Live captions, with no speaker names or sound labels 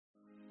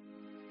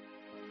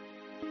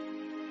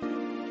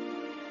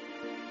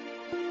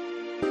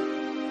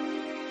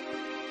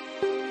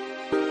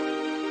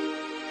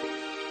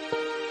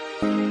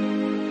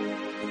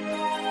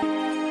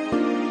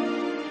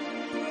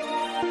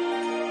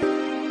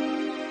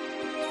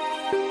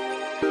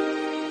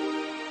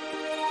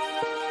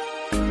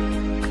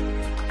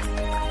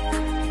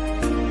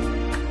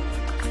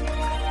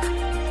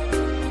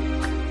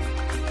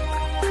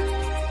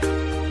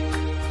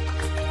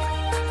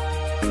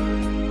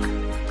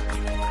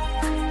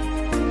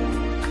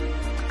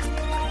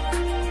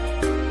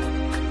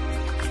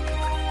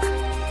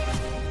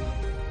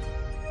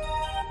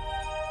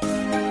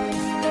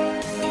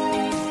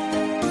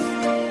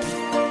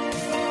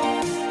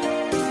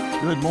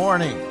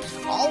morning.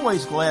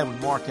 Always glad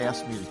when Mark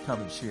asks me to come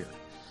and share,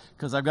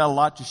 because I've got a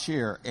lot to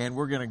share, and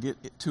we're going to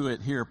get to it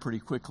here pretty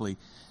quickly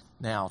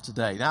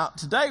today. Now,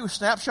 today we're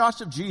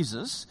snapshots of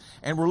Jesus,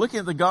 and we're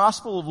looking at the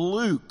Gospel of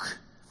Luke,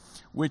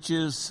 which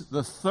is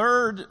the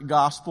third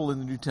gospel in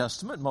the New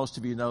Testament. Most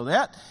of you know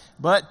that.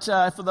 But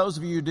for those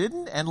of you who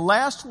didn't, and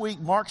last week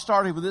Mark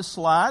started with this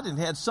slide and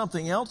had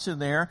something else in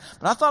there,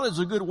 but I thought it was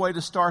a good way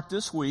to start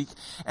this week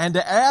and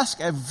to ask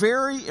a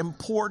very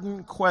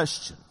important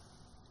question.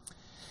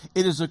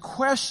 It is a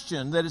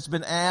question that has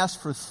been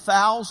asked for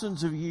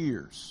thousands of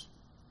years.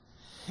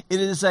 It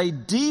is a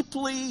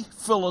deeply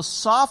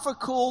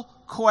philosophical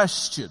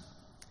question.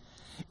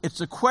 It's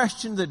a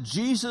question that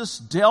Jesus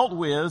dealt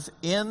with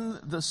in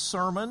the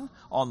Sermon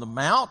on the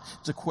Mount.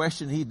 It's a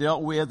question he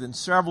dealt with in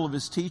several of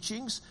his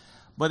teachings.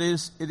 But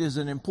it is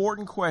an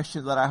important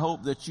question that I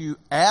hope that you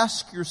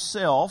ask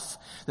yourself,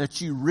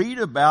 that you read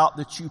about,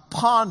 that you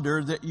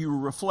ponder, that you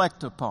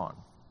reflect upon.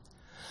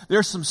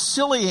 There's some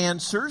silly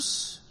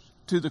answers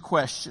to the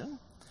question,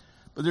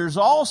 but there's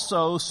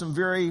also some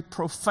very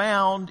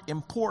profound,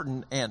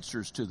 important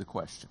answers to the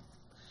question.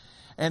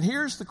 And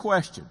here's the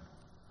question.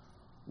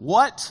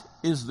 What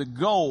is the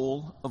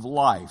goal of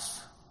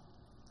life?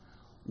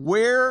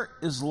 Where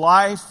is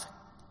life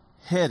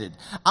headed?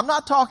 I'm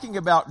not talking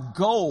about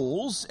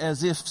goals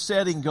as if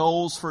setting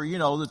goals for,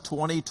 the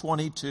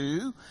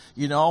 2022.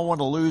 I want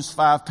to lose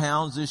 5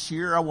 pounds this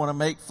year. I want to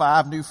make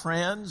 5 new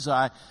friends.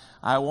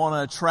 I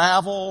want to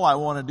travel. I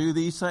want to do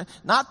these things.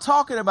 Not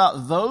talking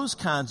about those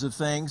kinds of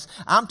things.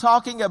 I'm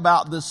talking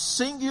about the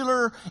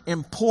singular,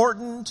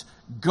 important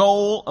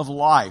goal of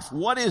life.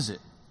 What is it?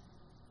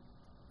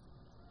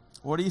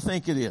 What do you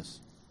think it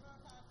is?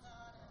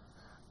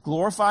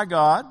 Glorify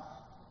God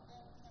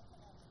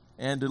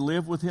and to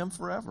live with Him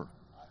forever.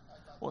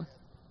 What?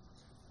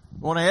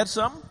 Want to add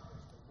something?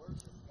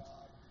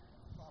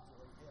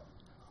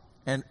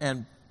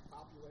 And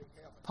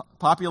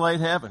populate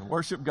heaven.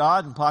 Worship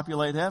God and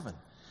populate heaven.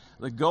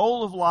 The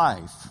goal of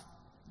life.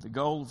 The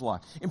goal of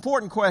life.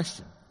 Important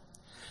question.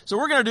 So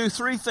we're going to do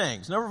 3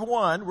 things. Number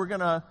 1, we're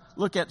going to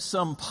look at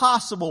some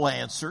possible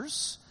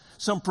answers,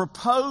 some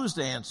proposed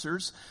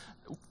answers.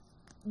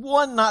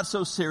 1, not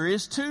so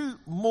serious. 2,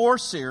 more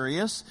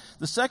serious.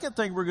 The second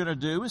thing we're going to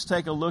do is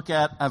take a look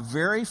at a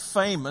very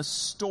famous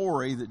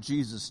story that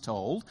Jesus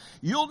told.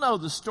 You'll know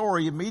the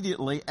story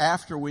immediately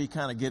after we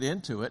kind of get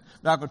into it. I'm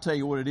not going to tell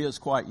you what it is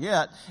quite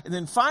yet. And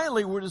then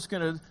finally, we're just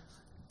going to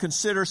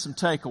consider some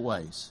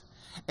takeaways.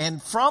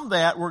 And from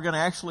that, we're going to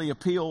actually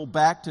appeal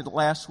back to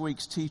last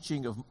week's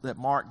teaching that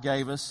Mark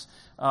gave us.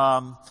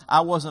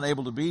 I wasn't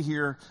able to be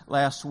here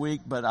last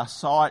week, but I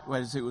saw it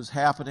as it was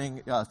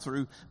happening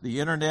through the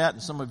internet,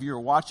 and some of you are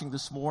watching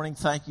this morning.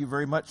 Thank you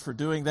very much for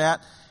doing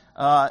that.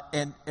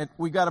 And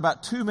we got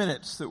about 2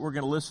 minutes that we're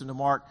going to listen to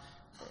Mark,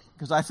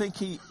 because I think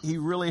he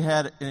really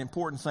had an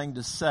important thing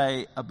to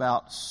say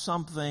about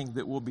something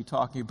that we'll be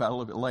talking about a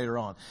little bit later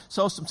on.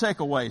 So some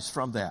takeaways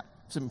from that.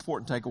 Some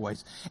important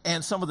takeaways,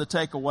 and some of the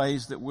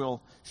takeaways that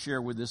we'll share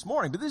with this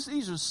morning. But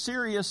these are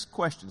serious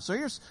questions. So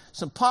here's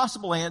some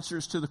possible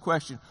answers to the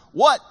question,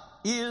 what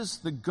is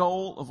the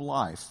goal of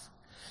life?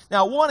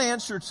 Now, one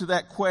answer to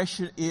that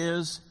question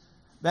is,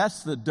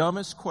 that's the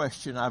dumbest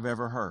question I've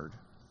ever heard.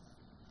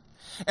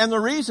 And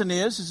the reason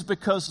is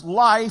because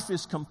life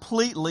is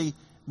completely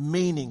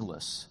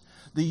meaningless.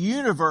 The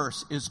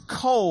universe is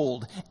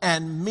cold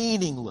and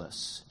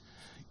meaningless.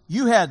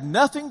 You had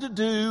nothing to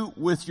do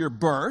with your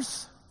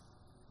birth.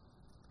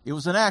 It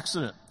was an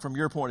accident from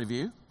your point of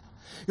view.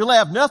 You'll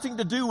have nothing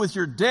to do with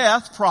your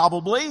death,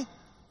 probably.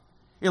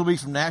 It'll be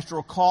from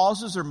natural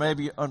causes or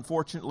maybe,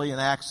 unfortunately, an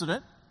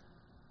accident.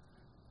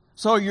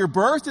 So your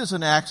birth is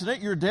an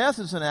accident, your death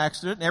is an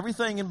accident, and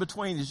everything in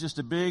between is just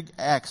a big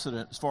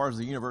accident as far as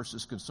the universe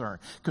is concerned.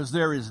 Because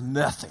there is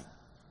nothing.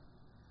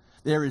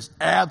 There is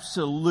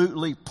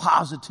absolutely,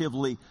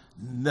 positively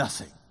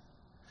nothing.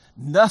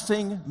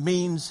 Nothing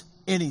means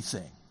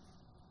anything.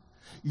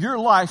 Your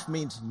life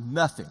means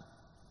nothing.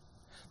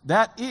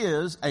 That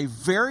is a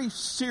very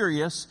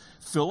serious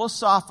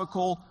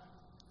philosophical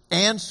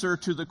answer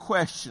to the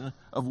question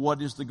of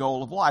what is the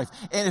goal of life.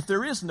 And if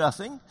there is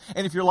nothing,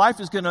 and if your life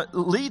is going to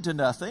lead to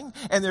nothing,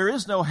 and there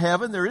is no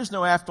heaven, there is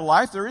no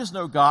afterlife, there is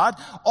no God,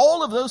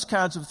 all of those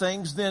kinds of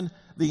things, then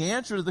the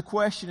answer to the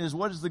question is,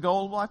 what is the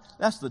goal of life?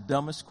 That's the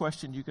dumbest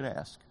question you could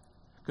ask,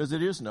 because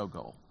there is no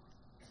goal.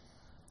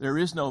 There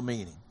is no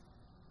meaning.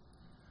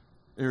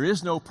 There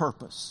is no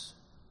purpose.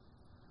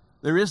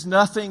 There is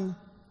nothing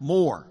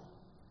more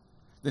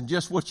than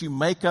just what you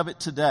make of it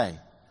today.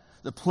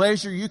 The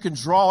pleasure you can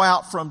draw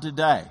out from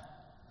today.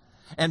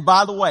 And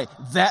by the way,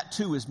 that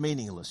too is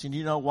meaningless. And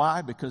you know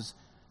why? Because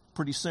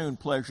pretty soon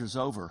pleasure's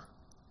over.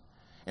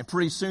 And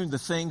pretty soon the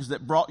things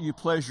that brought you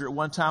pleasure at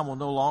one time will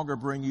no longer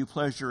bring you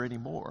pleasure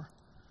anymore.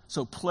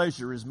 So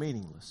pleasure is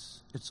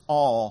meaningless. It's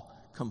all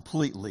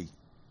completely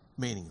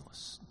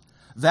meaningless.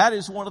 That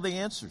is one of the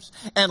answers.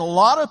 And a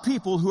lot of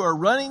people who are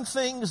running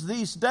things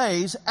these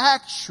days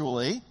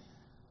actually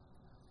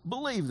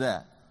believe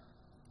that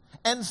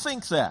and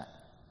think that.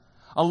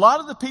 A lot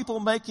of the people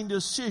making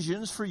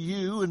decisions for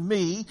you and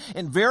me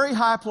in very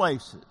high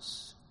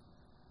places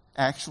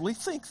actually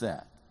think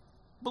that,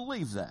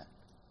 believe that,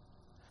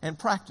 and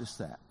practice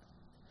that.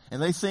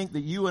 And they think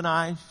that you and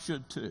I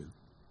should too.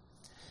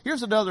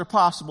 Here's another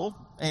possible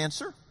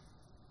answer.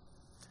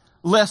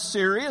 Less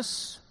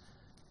serious.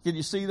 Can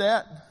you see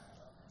that?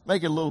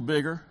 Make it a little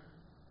bigger.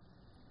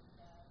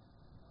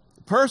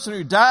 The person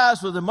who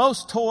dies with the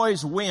most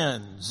toys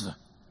wins.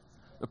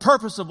 The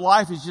purpose of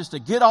life is just to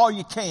get all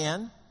you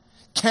can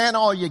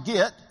all you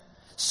get,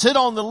 sit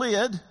on the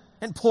lid,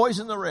 and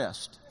poison the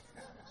rest.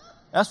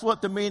 That's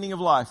what the meaning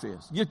of life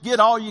is. You get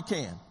all you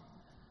can.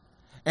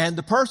 And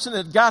the person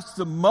that got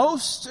the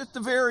most at the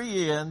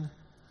very end,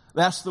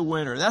 that's the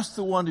winner. That's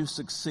the one who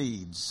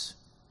succeeds.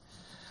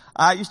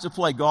 I used to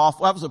play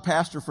golf. I was a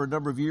pastor for a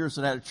number of years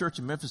and I had a church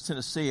in Memphis,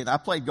 Tennessee, and I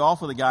played golf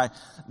with a guy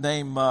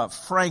named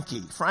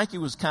Frankie. Frankie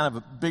was kind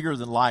of a bigger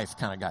than life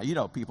kind of guy. You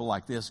know, people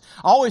like this.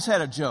 Always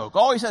had a joke.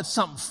 Always had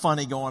something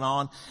funny going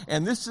on.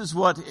 And this is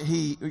what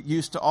he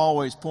used to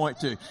always point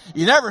to.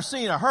 You never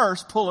seen a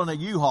hearse pulling a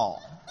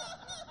U-Haul.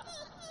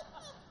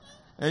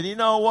 And you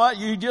know what?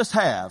 You just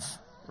have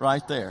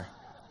right there.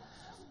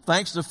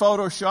 Thanks to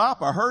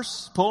Photoshop, a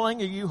hearse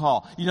pulling a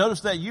U-Haul. You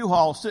notice that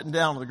U-Haul is sitting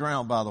down on the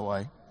ground, by the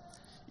way.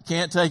 You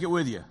can't take it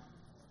with you.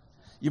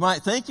 You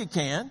might think you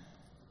can,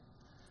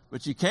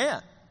 but you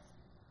can't.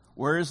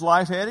 Where is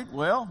life headed?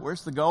 Well,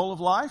 where's the goal of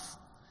life?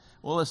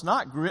 Well, it's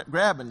not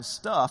grabbing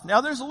stuff.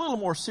 Now, there's a little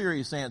more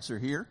serious answer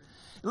here.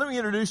 Let me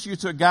introduce you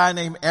to a guy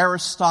named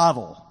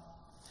Aristotle.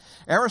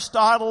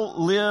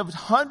 Aristotle lived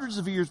hundreds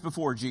of years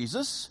before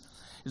Jesus.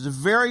 He's a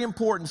very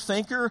important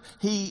thinker.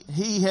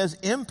 He has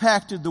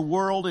impacted the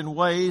world in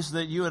ways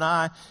that you and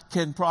I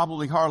can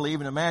probably hardly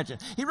even imagine.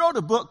 He wrote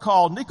a book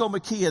called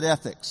Nicomachean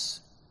Ethics.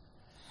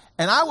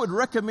 And I would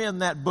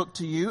recommend that book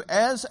to you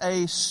as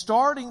a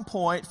starting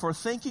point for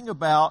thinking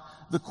about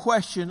the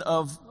question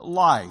of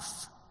life.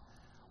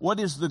 What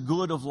is the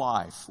good of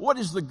life? What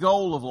is the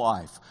goal of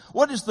life?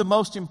 What is the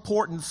most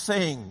important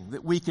thing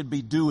that we could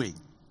be doing?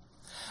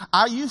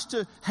 I used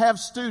to have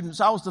students.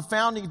 I was the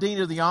founding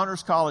dean of the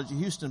Honors College at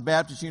Houston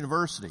Baptist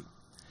University.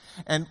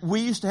 And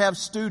we used to have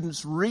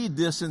students read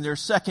this in their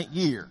second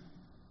year.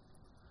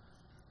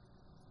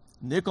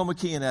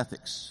 Nicomachean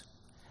Ethics.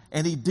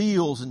 And he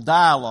deals in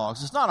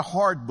dialogues. It's not a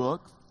hard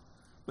book,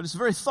 but it's a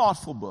very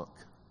thoughtful book.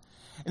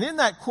 And in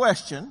that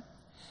question,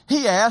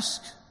 he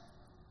asks,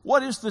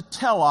 what is the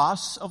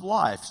telos of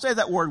life? Say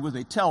that word with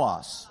me,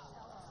 telos.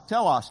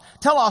 Telos.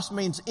 Telos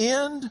means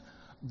end,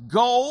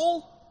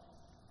 goal,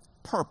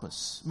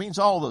 purpose. It means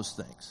all those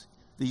things.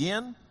 The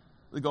end,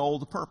 the goal,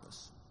 the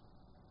purpose.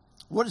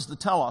 What is the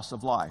telos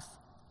of life?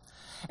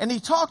 And he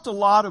talked a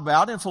lot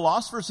about, and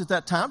philosophers at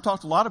that time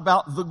talked a lot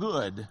about the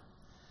good.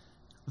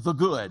 The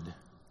good.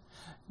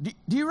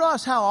 Do you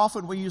realize how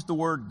often we use the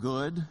word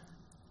good?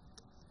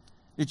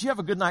 Did you have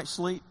a good night's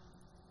sleep?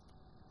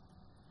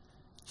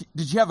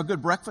 Did you have a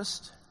good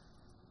breakfast?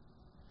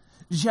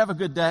 Did you have a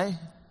good day?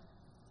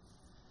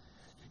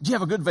 Did you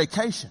have a good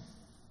vacation?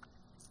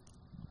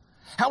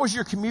 How was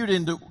your commute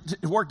into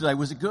work today?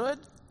 Was it good?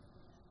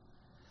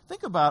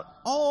 Think about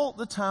all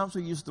the times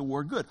we use the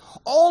word good.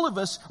 All of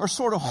us are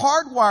sort of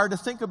hardwired to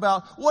think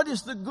about what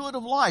is the good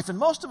of life. And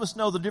most of us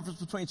know the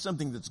difference between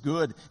something that's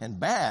good and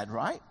bad,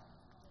 right?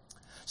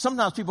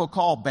 Sometimes people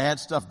call bad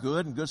stuff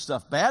good and good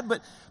stuff bad,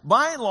 but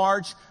by and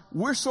large,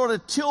 we're sort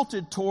of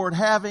tilted toward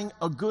having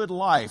a good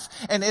life.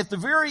 And at the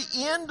very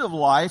end of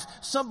life,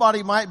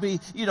 somebody might be,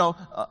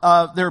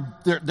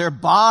 their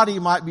body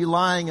might be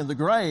lying in the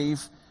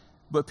grave,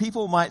 but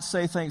people might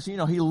say things, he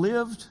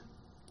lived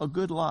a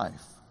good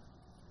life.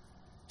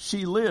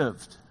 She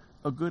lived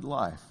a good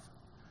life.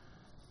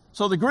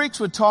 So the Greeks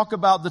would talk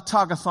about the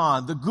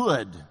tagathon, the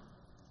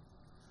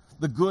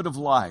good of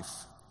life.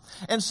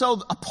 And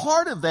so a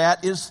part of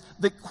that is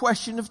the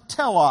question of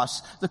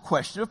telos, the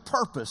question of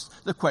purpose,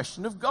 the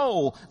question of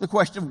goal, the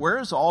question of where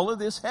is all of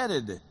this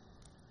headed?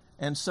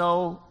 And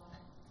so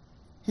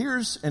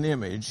here's an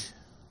image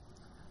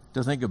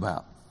to think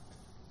about.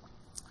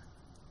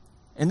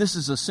 And this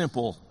is a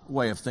simple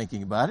way of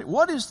thinking about it.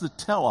 What is the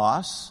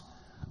telos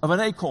of an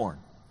acorn?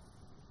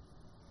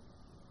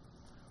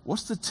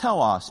 What's the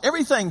telos?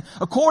 Everything,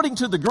 according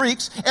to the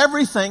Greeks,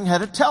 everything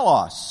had a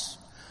telos.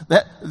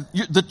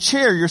 The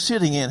chair you're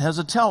sitting in has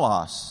a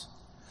telos.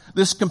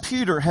 This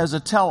computer has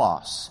a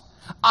telos.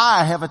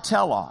 I have a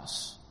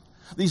telos.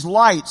 These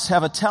lights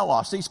have a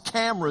telos. These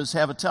cameras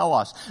have a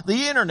telos.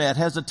 The internet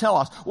has a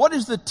telos. What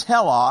is the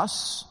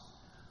telos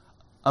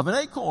of an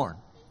acorn?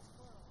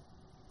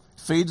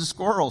 Feeds the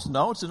squirrels.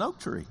 No, it's an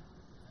oak tree.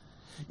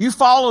 You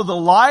follow the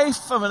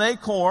life of an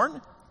acorn,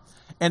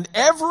 and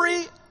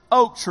every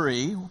oak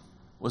tree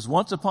was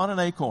once upon an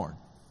acorn.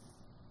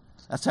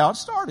 That's how it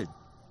started.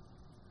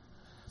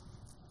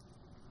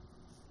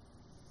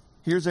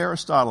 Here's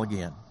Aristotle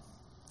again.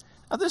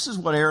 Now, this is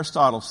what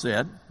Aristotle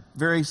said,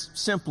 very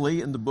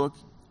simply in the book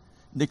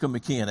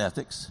Nicomachean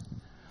Ethics.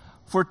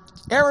 For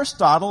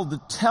Aristotle,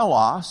 the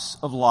telos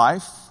of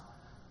life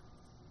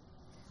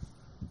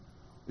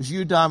is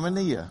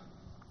eudaimonia.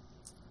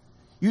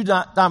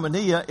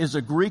 Eudaimonia is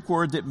a Greek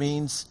word that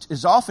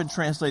is often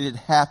translated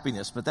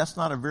happiness, but that's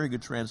not a very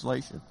good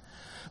translation.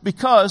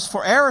 Because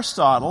for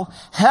Aristotle,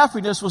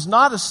 happiness was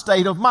not a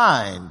state of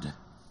mind.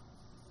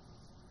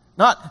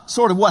 Not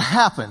sort of what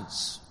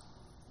happens.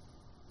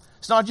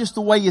 It's not just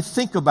the way you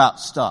think about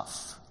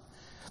stuff.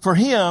 For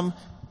him,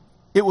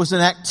 it was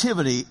an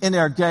activity,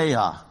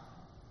 energeia.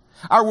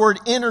 Our word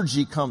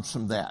energy comes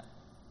from that.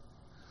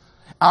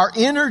 Our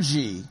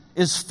energy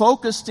is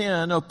focused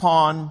in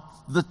upon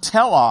the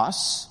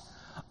telos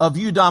of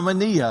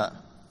eudaimonia,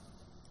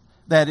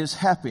 that is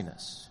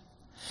happiness.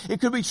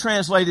 It could be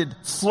translated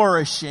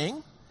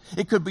flourishing.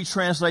 It could be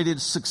translated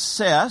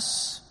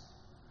success.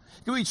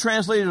 It could be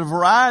translated a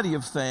variety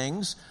of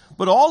things,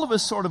 but all of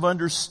us sort of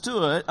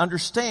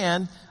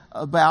understand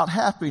about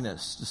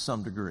happiness to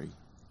some degree.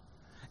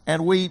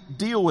 And we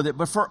deal with it.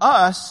 But for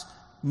us,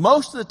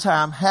 most of the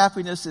time,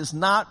 happiness is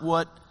not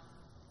what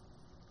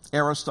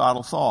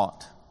Aristotle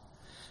thought.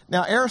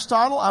 Now,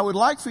 Aristotle, I would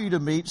like for you to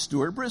meet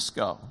Stuart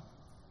Briscoe.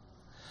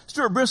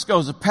 Stuart Briscoe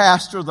is a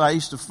pastor that I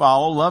used to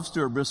follow. Love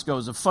Stuart Briscoe.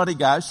 He's a funny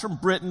guy. He's from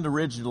Britain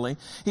originally.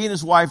 He and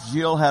his wife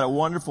Jill had a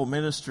wonderful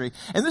ministry.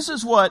 And this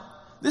is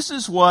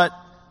what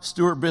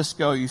Stuart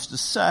Briscoe used to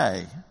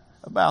say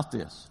about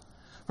this.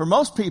 For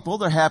most people,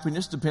 their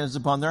happiness depends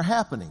upon their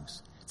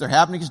happenings. If their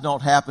happenings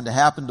don't happen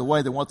the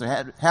way they want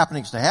their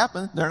happenings to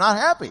happen, they're not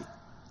happy.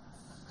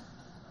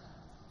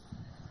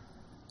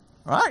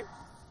 Right?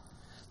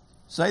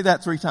 Say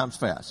that 3 times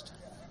fast.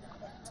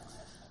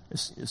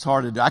 It's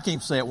hard to do. I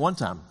can't say it one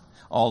time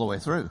all the way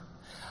through.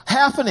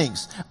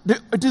 Happenings.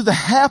 Do the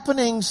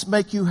happenings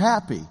make you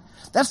happy?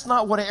 That's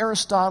not what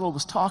Aristotle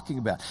was talking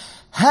about.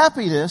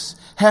 Happiness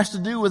has to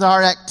do with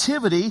our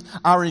activity,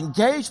 our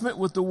engagement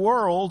with the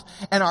world,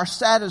 and our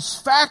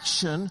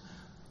satisfaction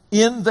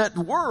in that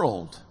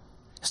world.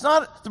 It's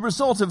not the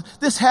result of,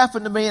 this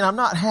happened to me and I'm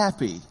not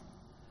happy.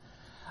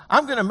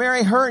 I'm going to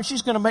marry her and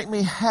she's going to make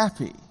me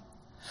happy.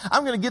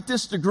 I'm going to get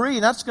this degree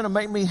and that's going to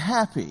make me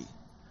happy.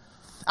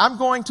 I'm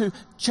going to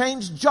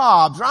change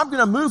jobs, or I'm going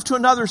to move to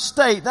another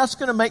state. That's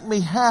going to make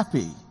me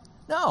happy.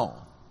 No.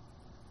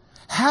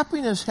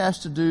 Happiness has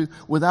to do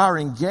with our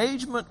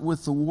engagement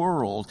with the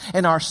world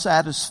and our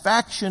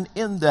satisfaction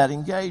in that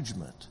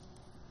engagement.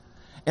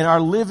 And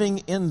our living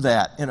in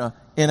that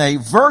in a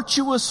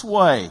virtuous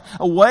way,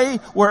 a way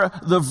where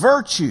the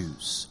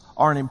virtues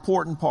are an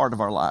important part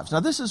of our lives.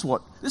 Now this is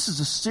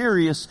a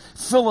serious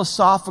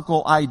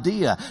philosophical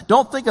idea.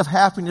 Don't think of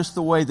happiness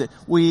the way that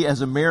we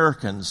as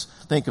Americans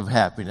think of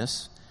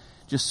happiness.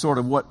 Just sort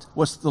of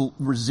what's the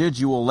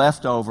residual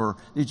leftover.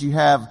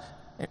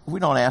 We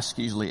don't ask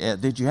usually,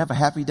 did you have a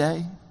happy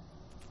day?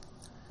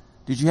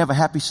 Did you have a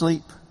happy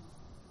sleep?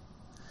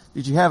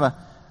 Did you have a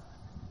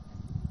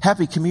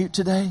happy commute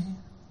today?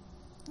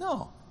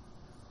 No.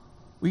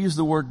 We use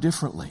the word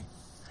differently.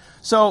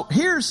 So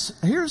here's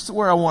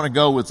where I want to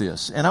go with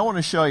this. And I want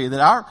to show you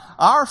that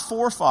our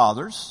 4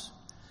 fathers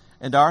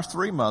and our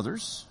 3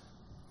 mothers,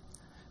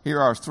 here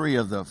are 3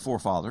 of the 4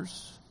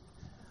 fathers,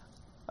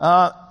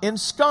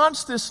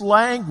 ensconce this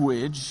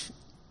language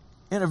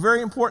in a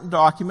very important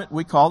document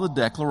we call the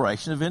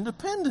Declaration of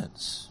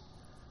Independence.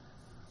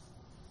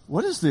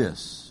 What is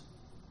this?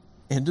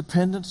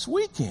 Independence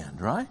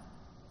Weekend, right?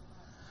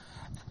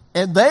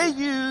 And they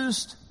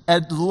used a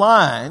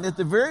line at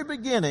the very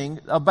beginning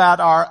about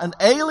our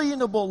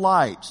unalienable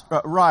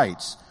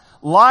rights.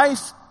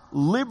 Life,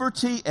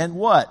 liberty, and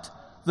what?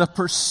 The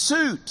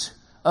pursuit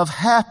of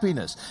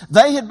happiness.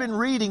 They had been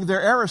reading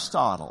their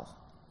Aristotle.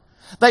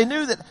 They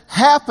knew that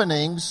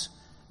happenings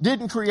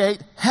didn't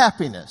create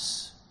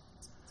happiness.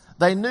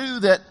 They knew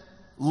that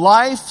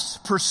life's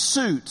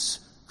pursuits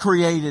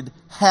created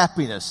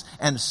happiness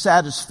and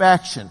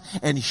satisfaction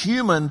and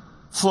human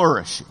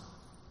flourishing.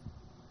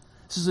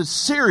 This is a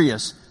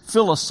serious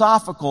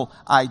philosophical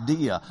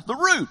idea, the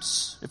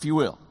roots, if you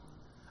will,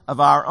 of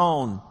our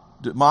own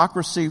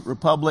democracy,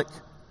 republic,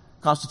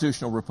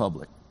 constitutional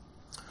republic.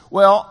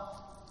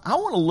 Well, I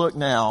want to look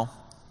now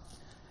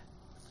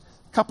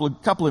a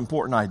couple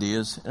important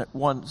ideas,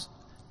 one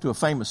to a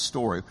famous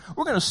story.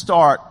 We're going to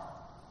start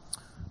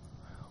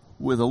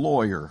with a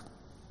lawyer.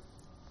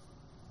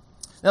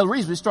 Now, the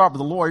reason we start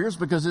with a lawyer is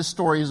because this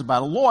story is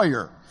about a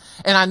lawyer.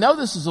 And I know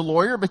this is a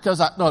lawyer because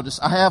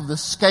I have the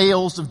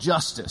scales of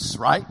justice,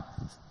 right?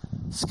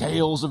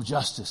 Scales of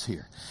justice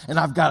here. And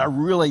I've got a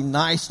really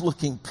nice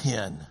looking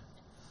pen,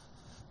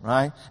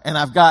 right? And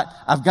I've got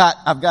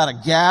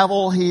a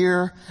gavel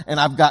here, and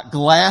I've got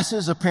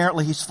glasses.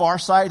 Apparently he's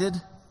farsighted.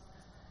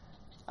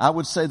 I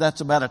would say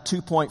that's about a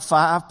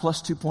 2.5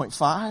 plus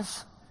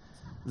 2.5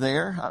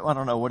 there. I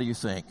don't know. What do you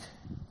think?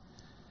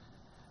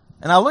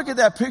 And I look at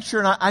that picture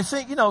and I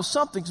think,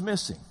 something's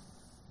missing.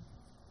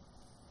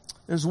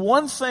 There's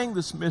one thing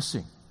that's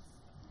missing.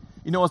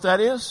 You know what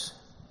that is?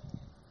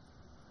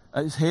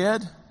 His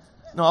head?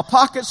 No, a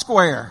pocket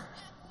square.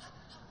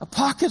 A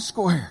pocket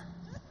square.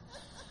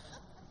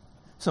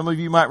 Some of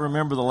you might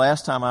remember the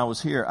last time I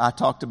was here, I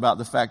talked about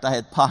the fact I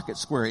had pocket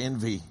square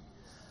envy.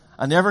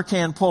 I never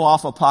can pull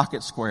off a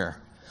pocket square.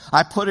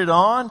 I put it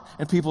on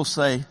and people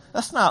say,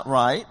 that's not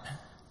right.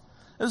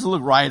 doesn't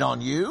look right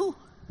on you.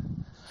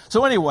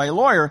 So anyway,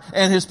 lawyer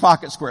and his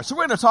pocket square. So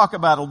we're going to talk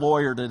about a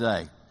lawyer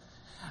today.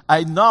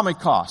 A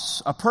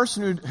nomikos, a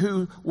person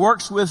who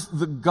works with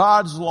the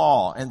God's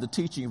law and the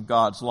teaching of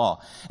God's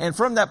law. And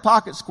from that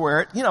pocket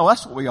square,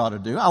 that's what we ought to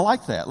do. I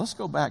like that. Let's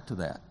go back to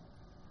that.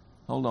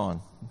 Hold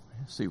on.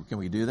 See, can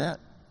we do that?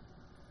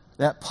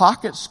 That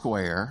pocket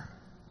square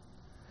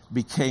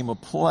became a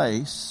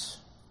place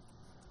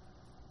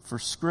for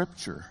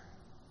Scripture.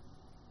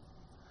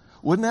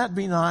 Wouldn't that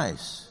be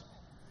nice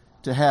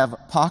to have a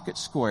pocket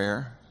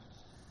square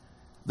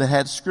that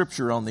had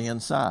Scripture on the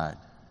inside?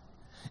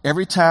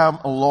 Every time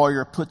a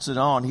lawyer puts it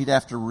on, he'd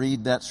have to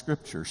read that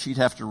Scripture. She'd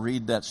have to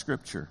read that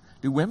Scripture.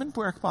 Do women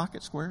wear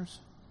pocket squares?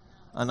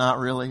 Not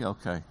really?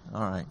 Okay.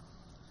 All right.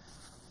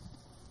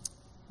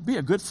 Be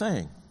a good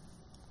thing.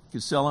 You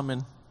could sell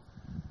them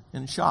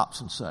in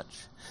shops and such.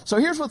 So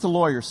here's what the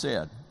lawyer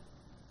said.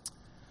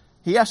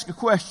 He asked a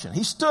question.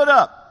 He stood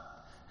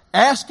up,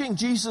 asking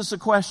Jesus a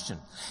question.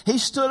 He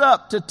stood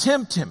up to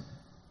tempt him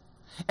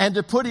and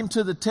to put him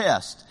to the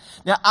test.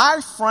 Now,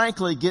 I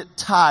frankly get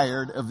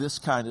tired of this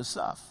kind of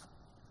stuff.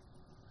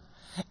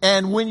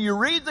 And when you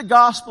read the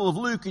Gospel of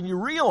Luke and you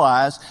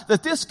realize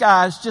that this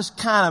guy's just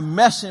kind of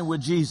messing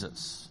with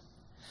Jesus.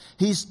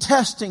 He's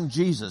testing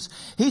Jesus.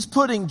 He's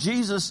putting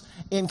Jesus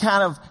in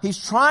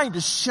he's trying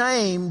to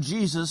shame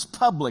Jesus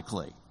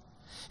publicly.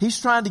 He's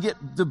trying to get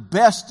the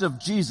best of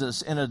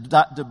Jesus in a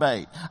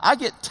debate. I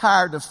get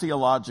tired of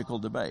theological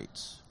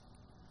debates.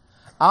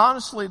 I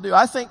honestly do.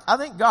 I think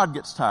God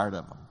gets tired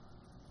of them.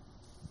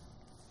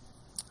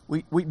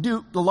 We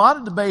do a lot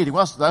of debating.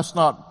 Well, that's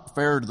not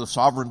fair to the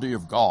sovereignty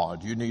of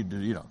God. You need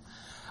to,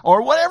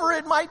 or whatever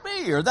it might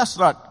be, or that's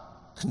not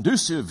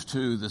conducive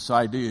to this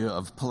idea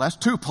of, that's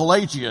too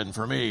Pelagian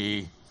for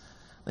me.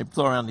 They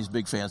throw around these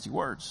big fancy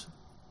words.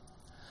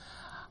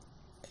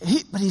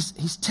 But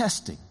he's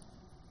testing.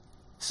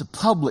 It's a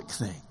public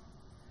thing.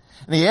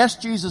 And he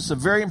asked Jesus a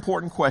very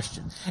important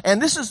question. And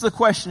this is the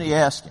question he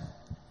asked him.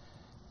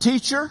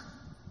 Teacher,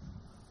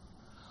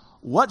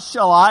 what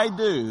shall I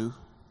do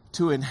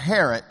to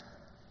inherit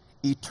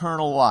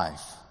eternal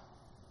life?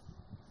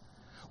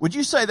 Would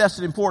you say that's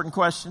an important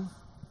question?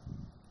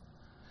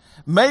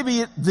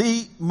 Maybe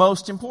the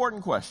most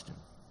important question.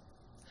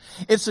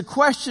 It's a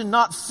question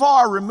not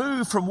far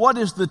removed from what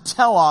is the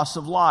telos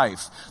of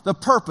life, the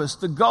purpose,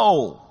 the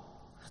goal,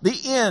 the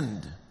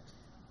end.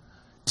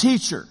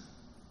 Teacher,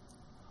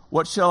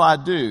 what shall I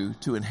do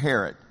to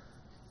inherit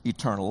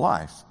eternal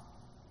life?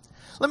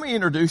 Let me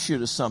introduce you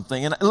to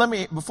something. And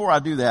before I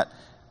do that,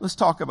 let's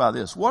talk about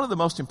this. What are the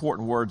most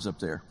important words up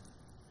there?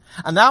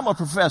 And now I'm a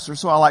professor,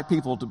 so I like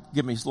people to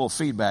give me a little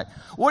feedback.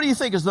 What do you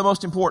think is the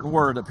most important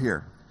word up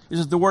here? Is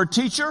it the word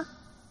teacher?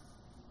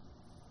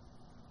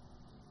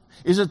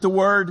 Is it the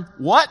word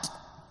what?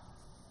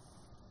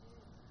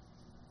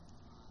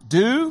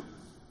 Do?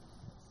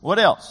 What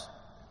else?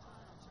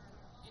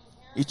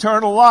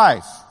 Eternal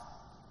life.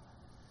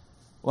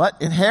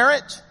 What?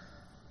 Inherit?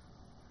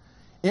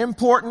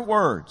 Important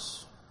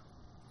words.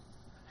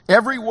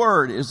 Every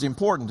word is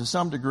important to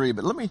some degree,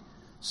 but let me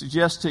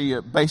suggest to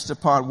you, based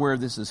upon where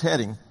this is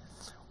heading,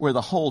 where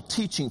the whole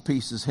teaching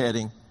piece is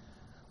heading,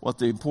 what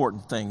the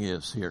important thing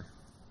is here.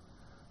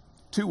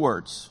 2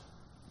 words.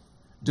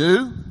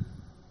 Do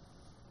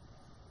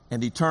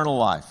and eternal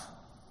life.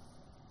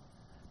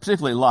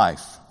 Particularly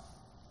life.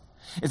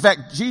 In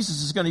fact,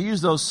 Jesus is going to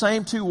use those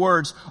same 2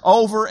 words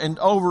over and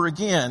over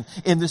again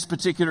in this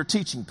particular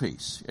teaching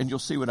piece. And you'll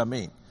see what I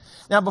mean.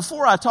 Now,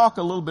 before I talk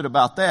a little bit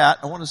about that,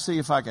 I want to see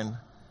if I can,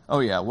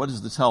 what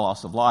is the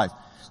telos of life?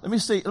 Let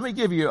me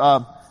give you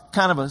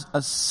kind of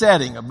a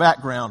setting, a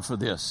background for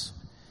this.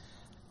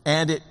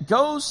 And it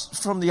goes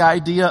from the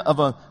idea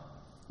of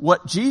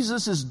what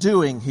Jesus is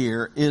doing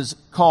here is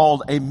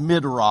called a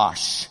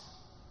midrash.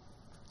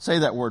 Say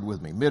that word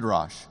with me,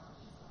 midrash.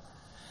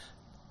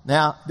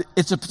 Now,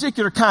 it's a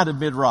particular kind of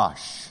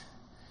midrash.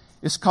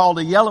 It's called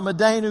a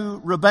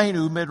Yelamadenu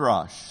Rabbeinu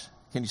midrash.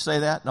 Can you say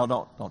that? No,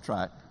 don't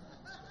try it.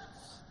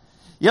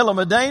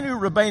 Yelamadenu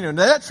Rabbeinu.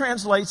 Now that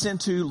translates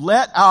into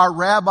let our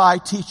rabbi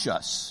teach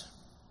us.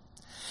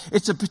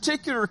 It's a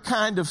particular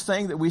kind of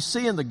thing that we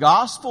see in the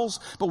Gospels,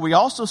 but we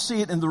also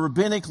see it in the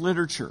rabbinic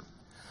literature,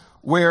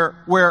 where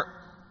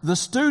the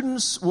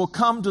students will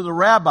come to the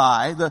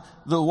rabbi,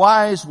 the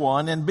wise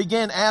one, and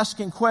begin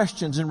asking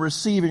questions and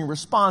receiving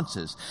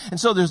responses. And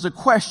so there's a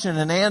question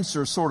and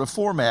answer sort of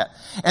format.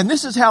 And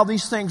this is how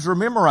these things were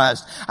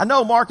memorized. I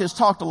know Mark has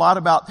talked a lot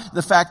about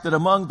the fact that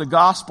among the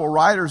gospel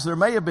writers there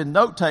may have been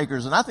note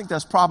takers, and I think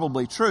that's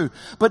probably true.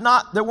 But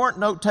there weren't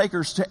note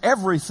takers to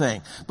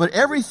everything. But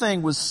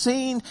everything was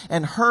seen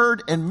and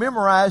heard and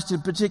memorized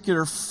in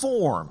particular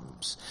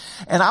forms.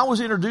 And I was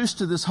introduced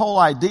to this whole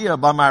idea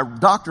by my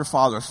doctor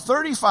father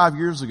 35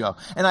 years ago.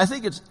 And I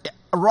think it's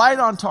right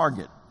on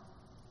target.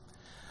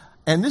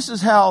 And this is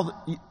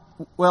how,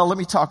 let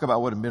me talk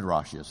about what a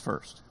midrash is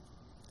first.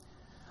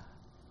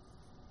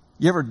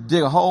 You ever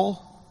dig a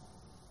hole?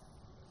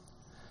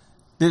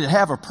 Did it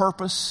have a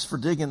purpose for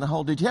digging the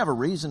hole? Did you have a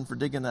reason for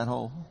digging that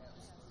hole?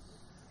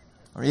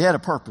 Or you had a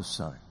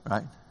purpose,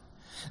 right?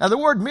 Now, the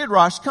word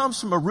midrash comes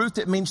from a root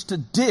that means to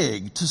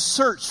dig, to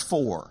search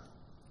for,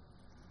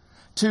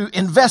 to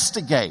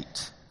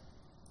investigate.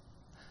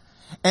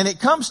 And it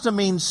comes to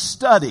mean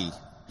study.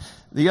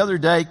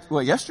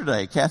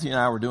 Yesterday, Kathy and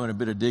I were doing a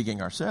bit of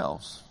digging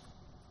ourselves.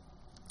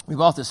 We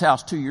bought this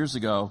house 2 years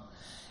ago,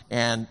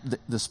 and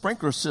the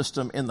sprinkler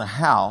system in the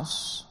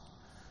house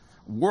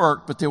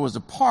worked, but there was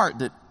a part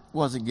that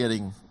wasn't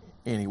getting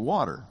any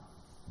water.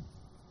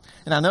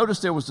 And I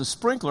noticed there was a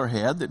sprinkler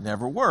head that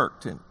never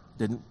worked and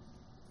didn't.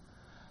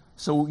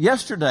 So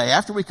yesterday,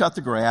 after we cut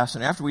the grass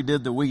and after we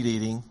did the weed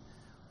eating,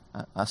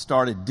 I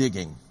started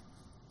digging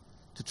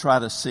to try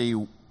to see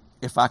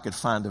if I could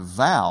find a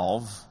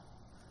valve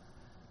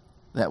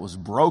that was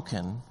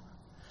broken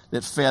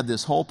that fed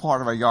this whole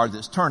part of our yard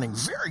that's turning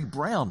very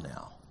brown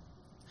now.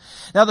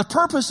 Now, the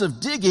purpose of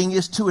digging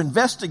is to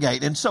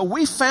investigate. And so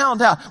we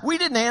found out, we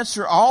didn't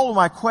answer all of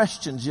my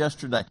questions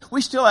yesterday.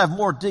 We still have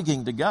more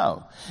digging to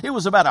go. It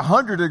was about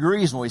 100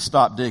 degrees when we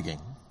stopped digging.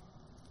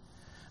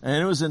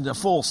 And it was in the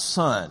full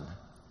sun.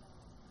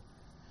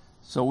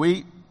 So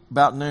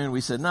about noon,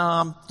 we said, no,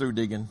 I'm through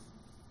digging.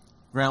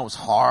 Ground was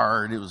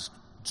hard. It was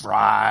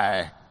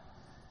dry.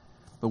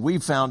 But we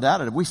found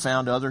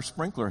other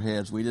sprinkler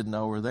heads we didn't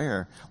know were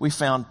there. We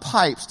found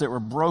pipes that were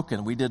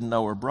broken we didn't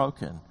know were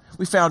broken.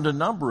 We found a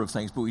number of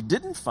things, but we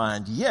didn't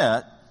find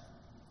yet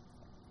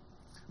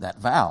that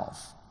valve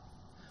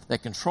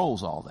that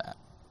controls all that.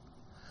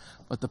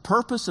 But the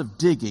purpose of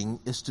digging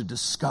is to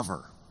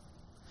discover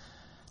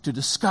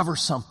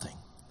something.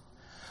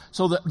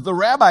 So the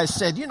rabbi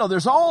said,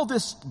 there's all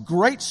this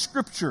great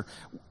scripture.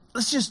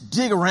 Let's just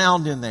dig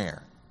around in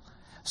there.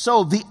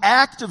 So the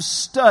act of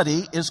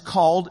study is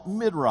called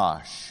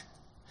midrash.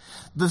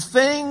 The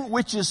thing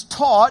which is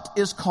taught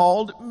is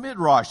called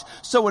midrash.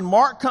 So when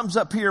Mark comes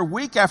up here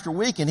week after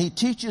week and he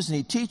teaches,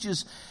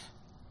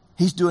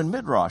 he's doing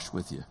midrash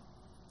with you.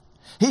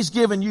 He's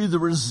given you the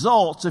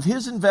results of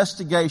his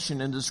investigation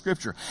into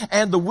Scripture.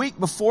 And the week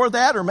before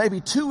that, or maybe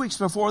 2 weeks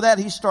before that,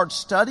 he starts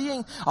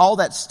studying, all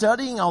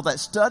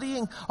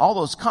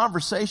those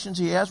conversations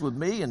he has with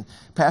me and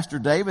Pastor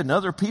David and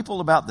other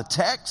people about the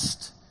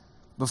text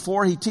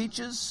before he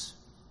teaches.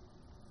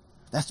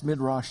 That's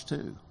midrash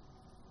too.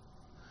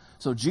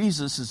 So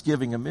Jesus is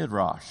giving a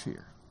midrash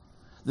here.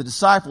 The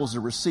disciples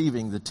are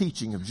receiving the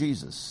teaching of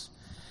Jesus,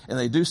 and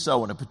they do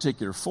so in a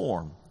particular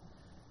form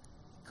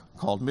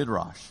called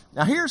midrash.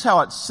 Now here's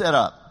how it's set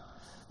up.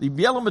 The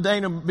Biela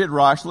Medina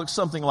midrash looks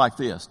something like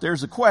this.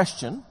 There's a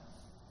question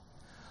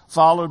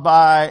followed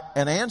by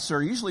an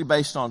answer, usually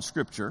based on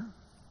Scripture,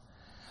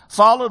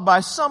 followed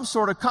by some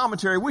sort of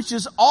commentary, which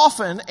is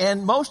often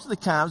and most of the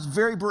times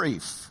very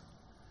brief.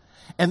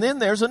 And then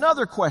there's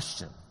another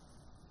question.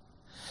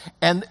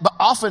 And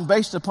often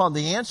based upon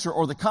the answer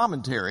or the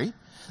commentary,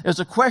 there's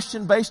a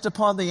question based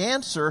upon the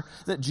answer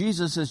that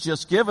Jesus has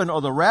just given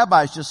or the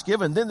rabbi's just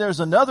given. Then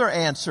there's another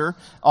answer,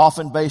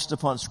 often based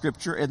upon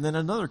Scripture, and then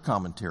another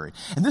commentary.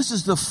 And this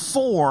is the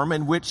form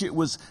in which it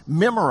was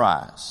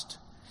memorized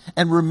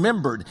and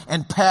remembered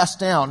and passed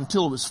down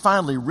until it was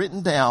finally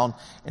written down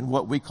in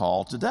what we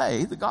call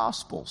today the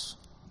Gospels.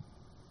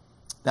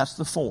 That's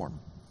the form.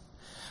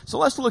 So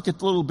let's look a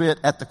little bit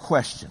at the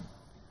question.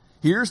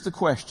 Here's the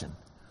question.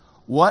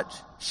 What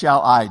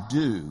shall I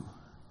do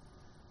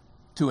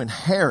to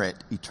inherit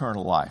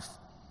eternal life?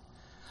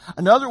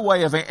 Another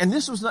way of, and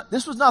this was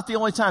not the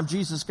only time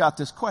Jesus got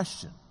this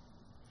question.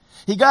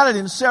 He got it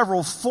in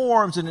several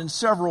forms and in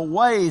several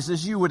ways,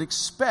 as you would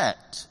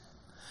expect.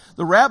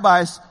 The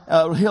rabbis,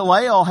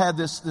 Hillel had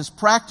this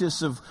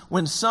practice of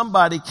when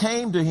somebody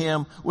came to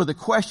him with a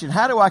question,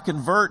 how do I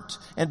convert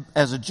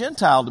as a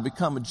Gentile to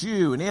become a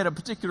Jew? And he had a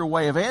particular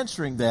way of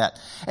answering that.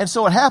 And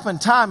so it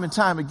happened time and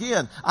time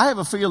again. I have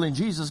a feeling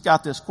Jesus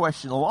got this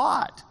question a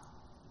lot.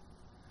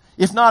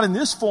 If not in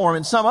this form,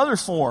 in some other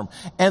form.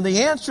 And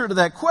the answer to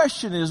that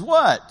question is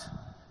what?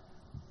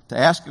 To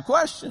ask a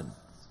question.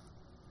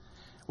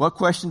 What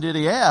question did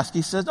he ask?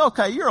 He says,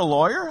 okay, you're a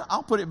lawyer.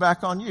 I'll put it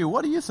back on you.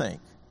 What do you think?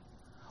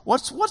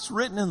 What's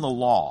written in the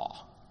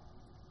law?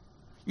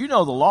 You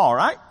know the law,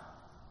 right?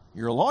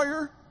 You're a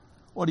lawyer.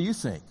 What do you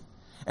think?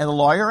 And the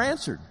lawyer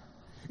answered,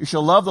 you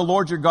shall love the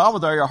Lord your God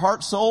with all your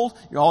heart, soul,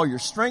 all your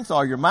strength,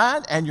 all your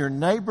mind, and your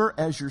neighbor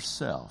as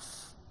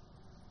yourself.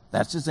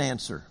 That's his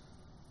answer.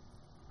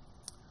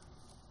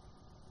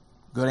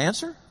 Good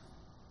answer?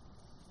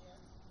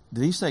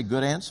 Did he say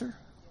good answer?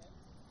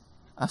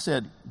 I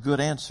said good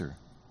answer.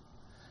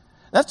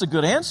 That's a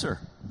good answer.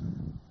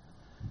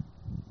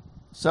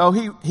 So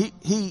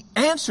he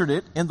answered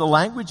it in the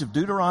language of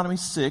Deuteronomy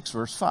 6,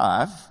 verse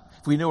 5.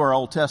 If we knew our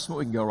Old Testament,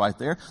 we can go right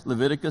there.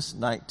 Leviticus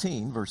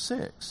 19, verse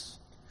 6.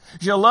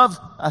 You shall love,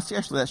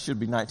 actually that should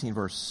be 19,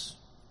 verse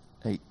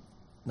 8,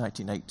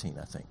 19:18,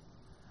 I think.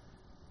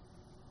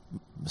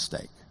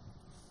 Mistake.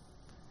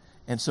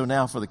 And so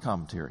now for the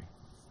commentary.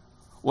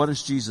 What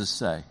does Jesus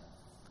say?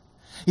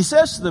 He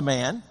says to the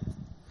man,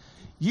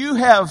 you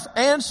have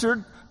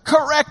answered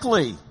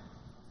correctly.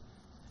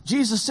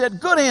 Jesus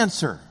said, good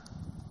answer.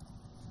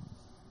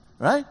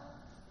 Right?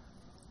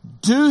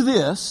 Do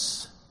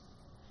this,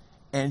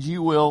 and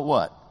you will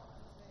what?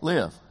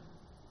 live.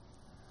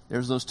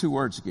 There's those two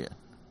words again.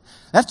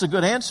 That's a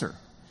good answer.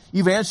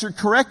 You've answered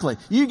correctly.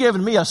 You've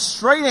given me a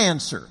straight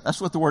answer.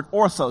 That's what the word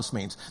orthos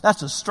means.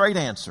 That's a straight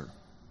answer.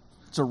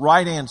 It's a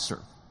right answer.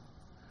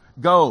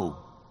 Go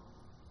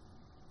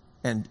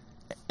and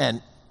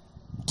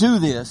do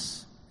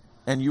this,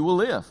 and you will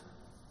live.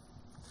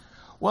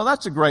 Well,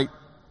 that's a great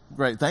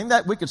thing.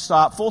 That we could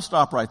stop, full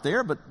stop right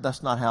there, but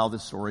that's not how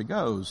this story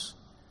goes.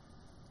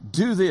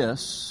 Do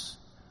this.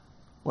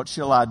 What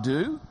shall I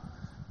do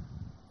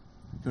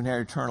to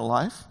inherit eternal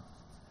life?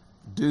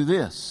 Do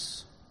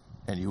this,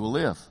 and you will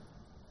live.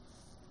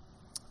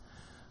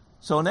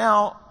 So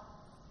now,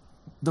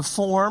 the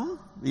form,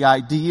 the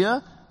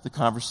idea, the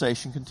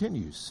conversation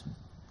continues.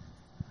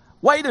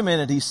 Wait a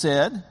minute, he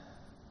said.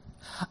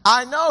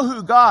 I know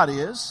who God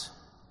is,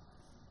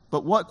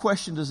 but what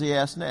question does he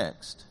ask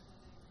next?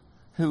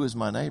 Who is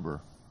my neighbor?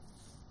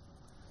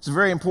 It's a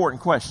very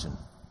important question.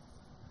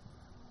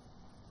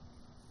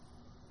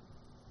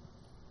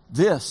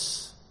 Do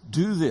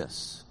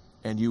this,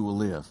 and you will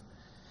live.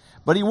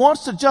 But he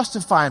wants to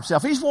justify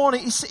himself.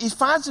 He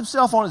finds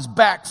himself on his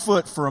back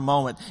foot for a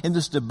moment in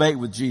this debate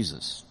with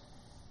Jesus.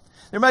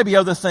 There may be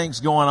other things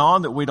going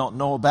on that we don't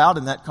know about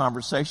in that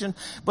conversation,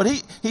 but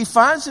he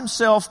finds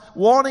himself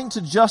wanting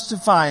to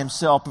justify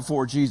himself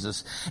before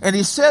Jesus. And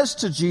he says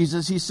to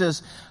Jesus, he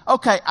says,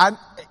 okay,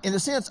 in a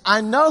sense,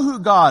 I know who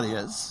God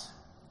is.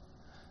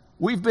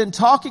 We've been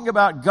talking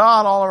about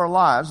God all our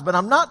lives, but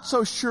I'm not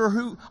so sure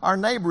who our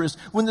neighbor is.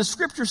 When the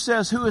scripture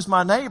says, who is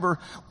my neighbor,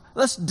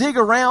 let's dig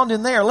around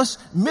in there. Let's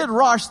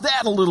midrash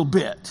that a little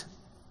bit.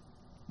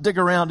 Dig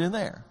around in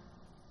there.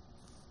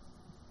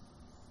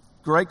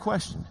 Great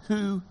question.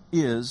 Who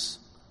is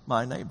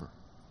my neighbor?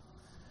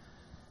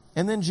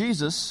 And then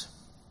Jesus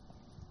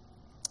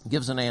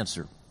gives an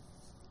answer.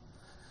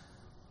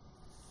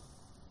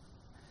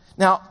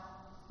 Now,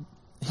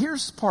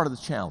 here's part of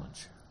the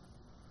challenge.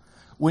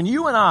 When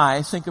you and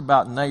I think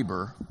about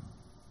neighbor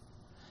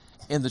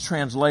in the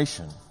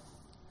translation,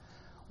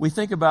 we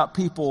think about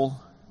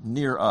people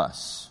near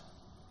us.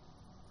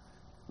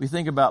 We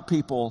think about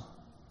people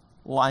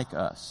like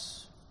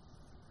us.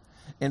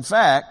 In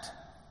fact,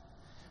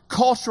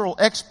 cultural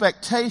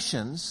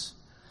expectations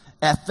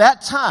at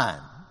that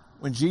time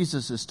when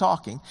Jesus is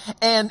talking,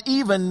 and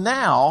even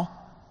now,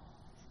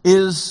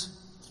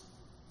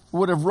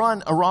 would have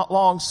run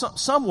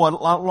somewhat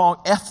along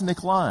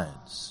ethnic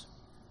lines.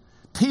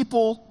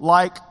 People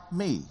like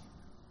me.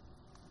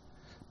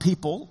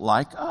 People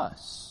like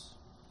us.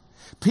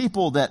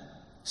 People that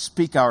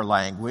speak our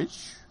language.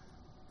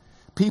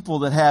 People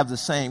that have the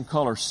same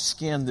color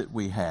skin that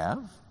we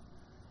have.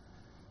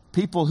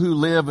 People who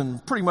live in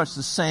pretty much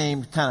the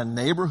same kind of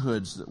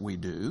neighborhoods that we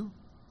do.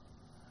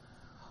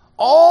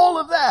 All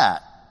of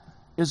that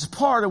is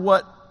part of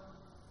what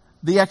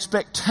the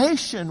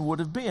expectation would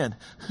have been.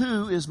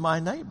 Who is my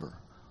neighbor?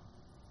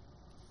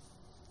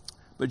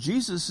 But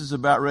Jesus is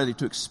about ready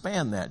to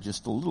expand that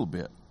just a little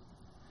bit,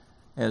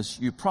 as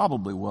you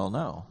probably well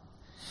know.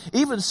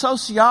 Even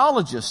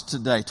sociologists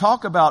today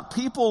talk about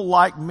people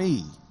like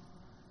me.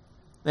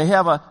 They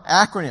have an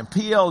acronym,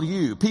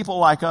 PLU, people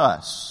like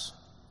us.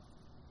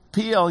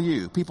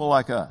 PLU, people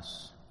like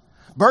us.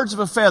 Birds of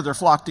a feather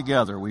flock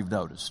together, we've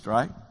noticed,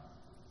 right?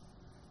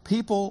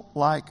 People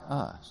like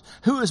us.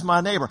 Who is my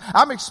neighbor?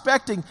 I'm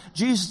expecting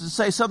Jesus to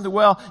say something,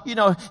 well,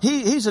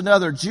 he's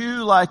another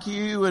Jew like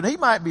you, and he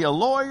might be a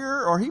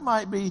lawyer, or he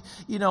might be,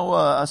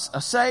 a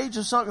sage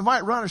or something. He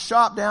might run a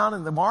shop down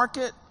in the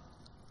market.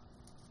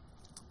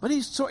 But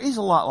he's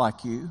a lot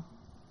like you.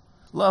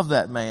 Love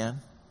that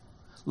man.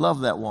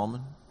 Love that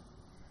woman.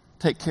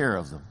 Take care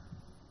of them.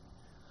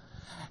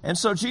 And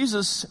so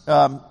Jesus,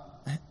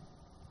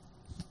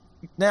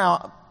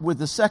 now with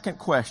the second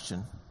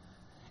question,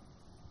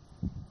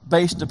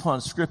 based upon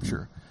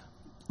Scripture,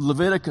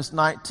 Leviticus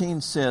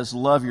 19 says,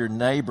 love your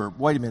neighbor.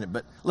 Wait a minute,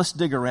 but let's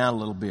dig around a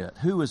little bit.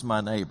 Who is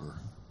my neighbor?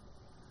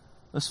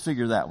 Let's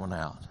figure that one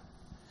out.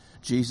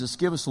 Jesus,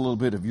 give us a little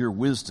bit of your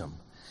wisdom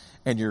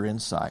and your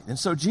insight. And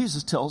so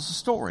Jesus tells a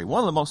story, one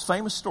of the most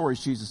famous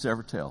stories Jesus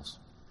ever tells.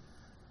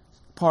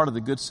 Part of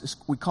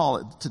we call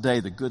it today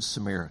the Good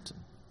Samaritan.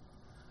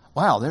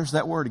 Wow, there's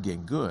that word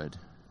again, good.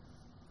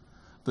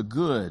 The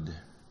Good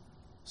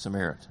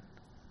Samaritan.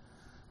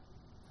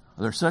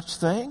 Are there such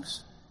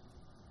things?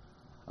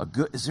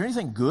 Is there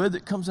anything good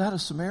that comes out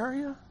of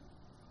Samaria?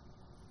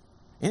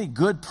 Any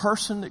good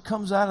person that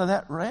comes out of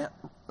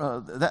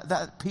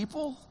that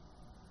people?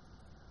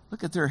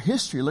 Look at their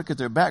history. Look at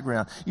their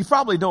background. You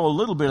probably know a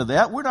little bit of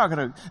that. We're not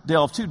going to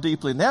delve too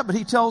deeply in that, but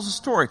he tells a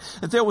story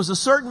that there was a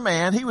certain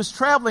man. He was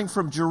traveling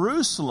from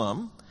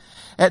Jerusalem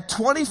at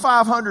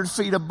 2,500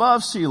 feet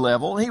above sea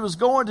level. He was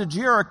going to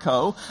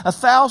Jericho,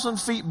 1,000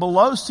 feet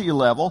below sea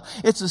level.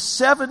 It's a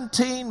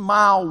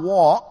 17-mile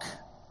walk.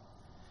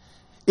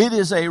 It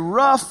is a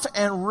rough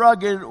and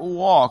rugged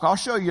walk. I'll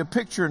show you a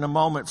picture in a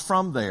moment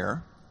from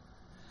there.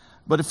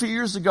 But a few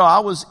years ago, I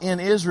was in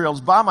Israel. I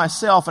was by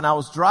myself, and I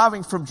was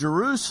driving from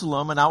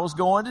Jerusalem, and I was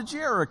going to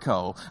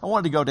Jericho. I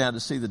wanted to go down to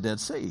see the Dead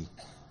Sea,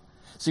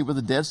 see where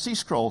the Dead Sea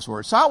Scrolls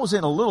were. So I was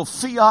in a little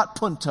Fiat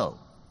Punto.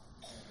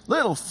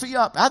 little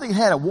Fiat. I think it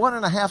had a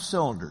 1.5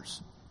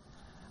 cylinders.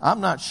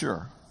 I'm not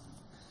sure.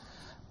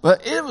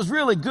 But it was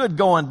really good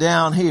going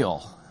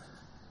downhill.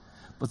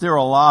 But there were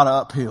a lot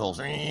of uphills,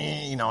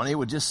 and it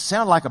would just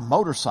sound like a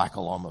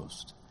motorcycle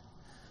almost.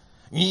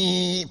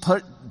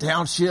 Put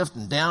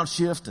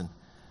downshift, and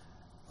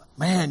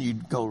man,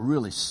 you'd go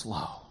really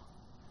slow.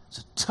 It's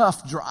a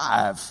tough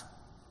drive.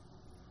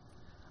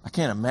 I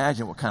can't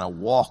imagine what kind of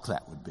walk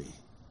that would be.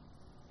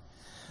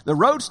 The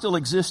road still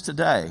exists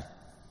today.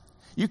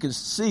 You can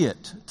see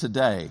it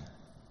today.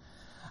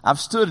 I've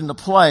stood in a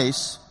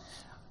place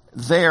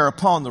there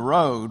upon the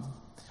road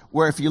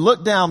where if you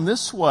look down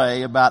this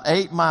way about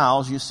 8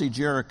 miles, you see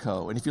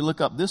Jericho. And if you look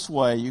up this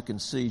way, you can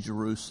see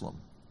Jerusalem.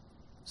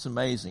 It's an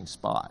amazing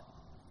spot.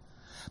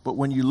 But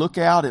when you look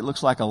out, it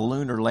looks like a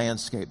lunar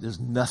landscape. There's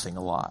nothing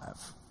alive.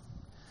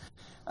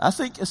 I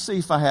think, let's see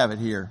if I have it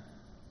here.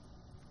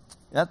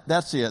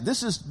 That's it.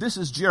 This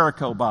is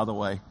Jericho, by the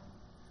way.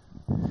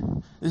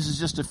 This is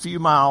just a few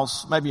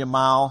miles, maybe a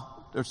mile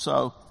or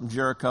so from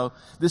Jericho.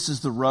 This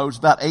is the road. It's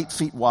about 8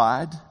 feet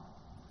wide.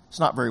 It's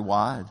not very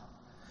wide.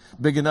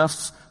 Big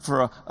enough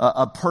for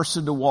a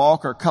person to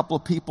walk or a couple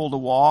of people to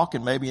walk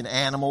and maybe an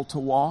animal to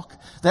walk.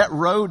 That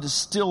road is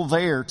still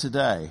there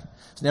today.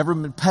 It's never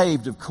been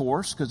paved, of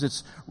course, because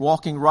it's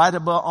walking right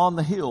above on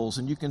the hills,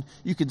 and you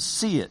can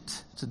see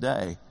it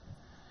today.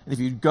 And if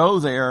you go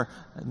there,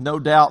 no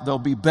doubt there'll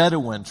be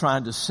Bedouin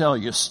trying to sell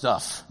you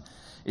stuff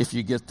if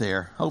you get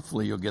there.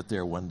 Hopefully you'll get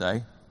there one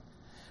day.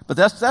 But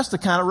that's the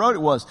kind of road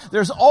it was.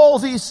 There's all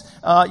these,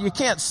 you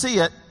can't see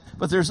it,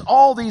 but there's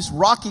all these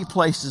rocky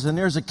places, and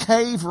there's a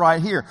cave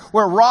right here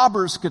where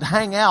robbers could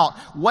hang out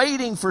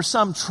waiting for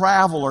some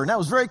traveler. And that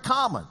was very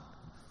common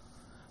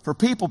for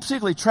people,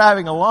 particularly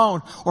traveling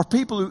alone, or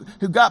people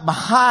who got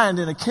behind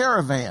in a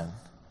caravan,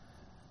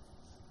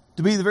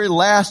 to be the very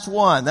last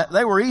one.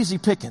 They were easy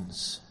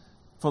pickings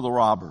for the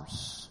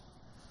robbers.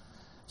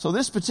 So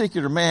this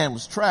particular man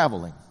was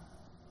traveling.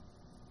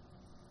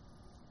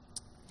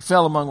 He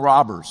fell among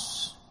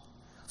robbers,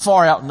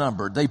 far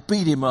outnumbered. They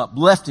beat him up,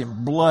 left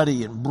him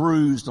bloody and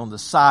bruised on the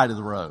side of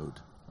the road.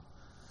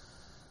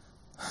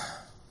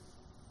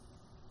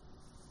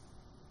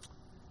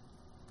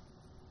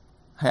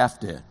 Half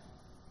dead.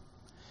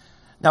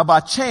 Now,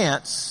 by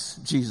chance,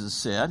 Jesus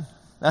said,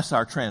 that's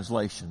our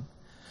translation.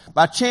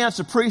 By chance,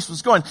 a priest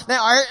was going.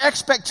 Now, our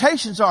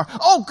expectations are,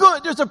 oh,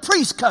 good, there's a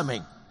priest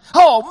coming.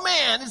 Oh,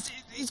 man,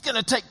 he's going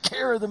to take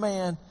care of the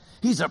man.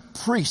 He's a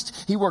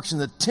priest. He works in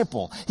the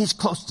temple. He's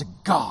close to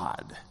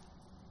God.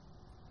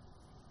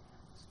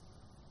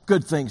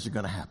 Good things are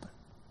going to happen.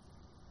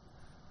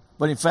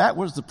 But in fact,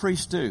 what does the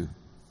priest do?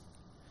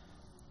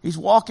 He's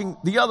walking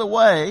the other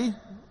way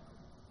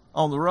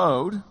on the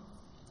road,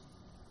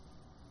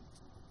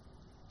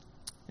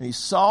 and he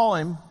saw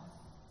him,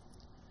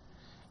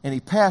 and he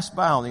passed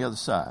by on the other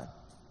side.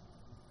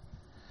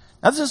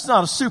 Now, this is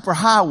not a super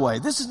highway.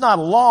 This is not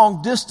a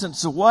long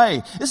distance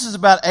away. This is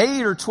about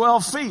 8 or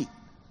 12 feet.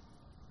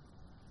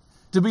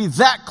 To be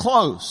that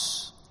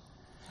close.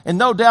 And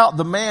no doubt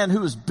the man who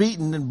was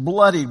beaten and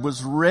bloodied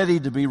was ready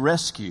to be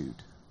rescued.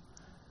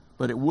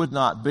 But it would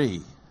not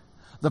be.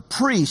 The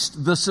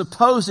priest, the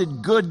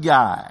supposed good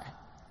guy,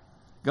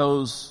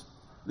 goes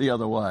the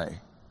other way.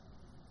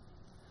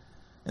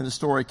 And the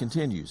story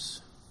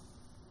continues.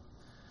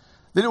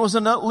 Then it was a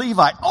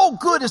Levite. Oh,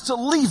 good, it's a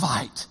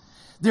Levite.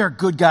 They're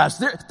good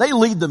guys. They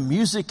lead the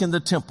music in the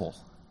temple.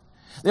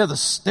 They're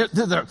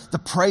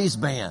the praise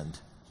band.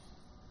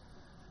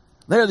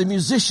 They're the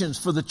musicians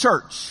for the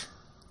church.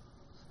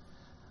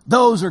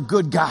 Those are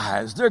good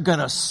guys. They're going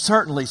to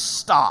certainly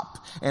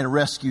stop and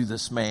rescue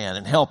this man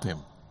and help him.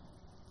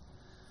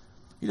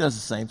 He does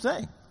the same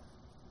thing.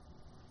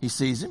 He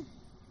sees him,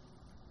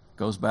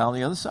 goes by on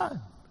the other side.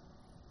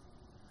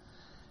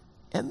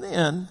 And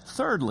then,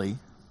 thirdly,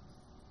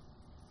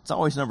 it's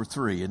always number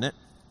 3, isn't it?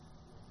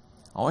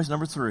 Always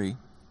number 3.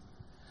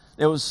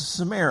 There was a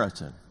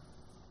Samaritan,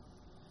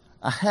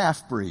 a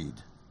half-breed,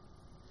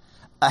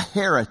 a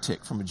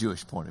heretic from a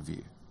Jewish point of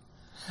view.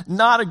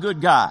 Not a good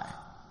guy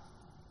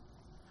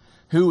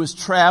who was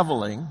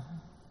traveling,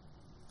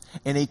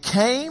 and he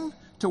came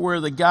to where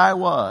the guy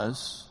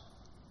was,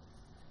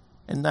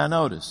 and now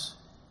notice,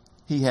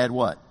 he had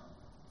what?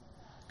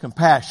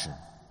 Compassion.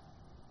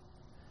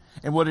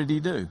 And what did he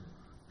do?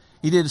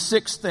 He did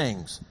 6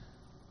 things.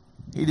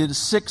 He did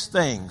 6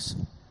 things.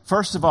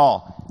 First of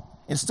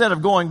all, instead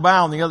of going by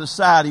on the other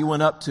side, he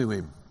went up to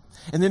him.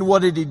 And then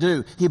what did he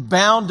do? He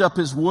bound up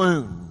his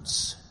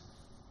wounds.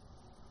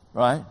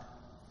 Right?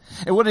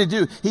 And what did he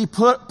do? He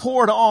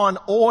poured on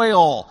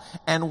oil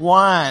and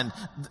wine.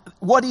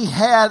 What he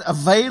had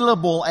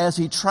available as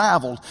he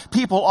traveled.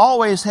 People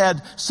always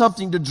had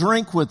something to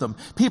drink with them.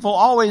 People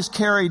always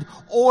carried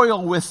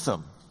oil with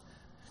them.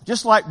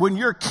 Just like when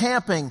you're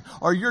camping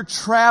or you're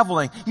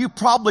traveling, you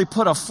probably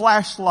put a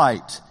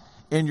flashlight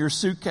in your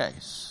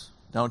suitcase,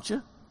 don't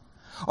you?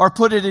 Or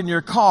put it in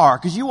your car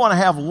because you want to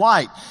have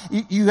light.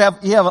 You have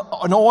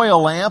an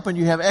oil lamp and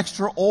you have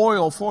extra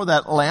oil for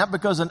that lamp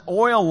because an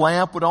oil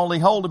lamp would only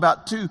hold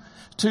about 2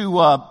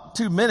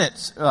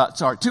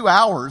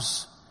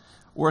 hours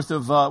worth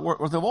of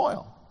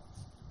oil.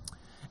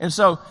 And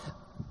so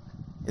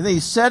and then he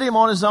set him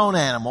on his own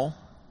animal,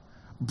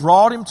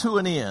 brought him to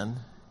an inn,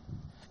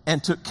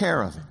 and took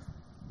care of him.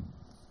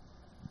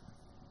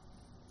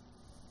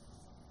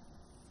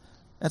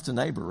 That's a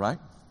neighbor, right?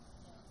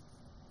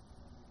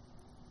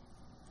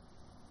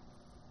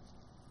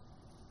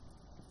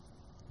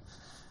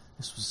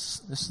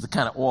 This is the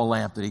kind of oil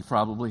lamp that he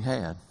probably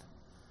had.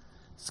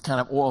 It's the kind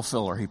of oil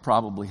filler he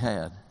probably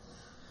had.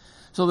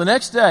 So the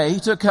next day, he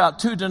took out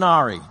 2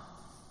 denarii,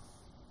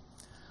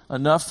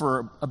 enough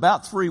for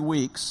about 3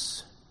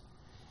 weeks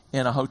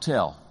in a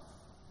hotel.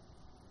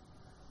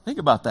 Think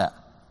about that.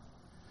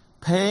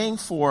 Paying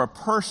for a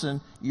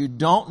person you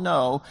don't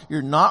know,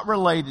 you're not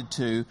related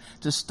to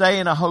stay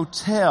in a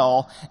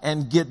hotel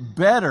and get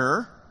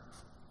better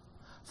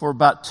for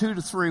about 2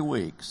 to 3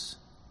 weeks.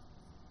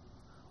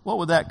 What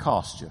would that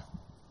cost you?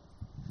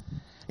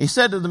 He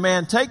said to the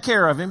man, take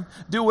care of him,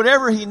 do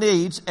whatever he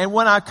needs, and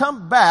when I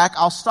come back,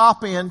 I'll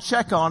stop in,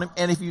 check on him,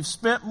 and if you've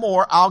spent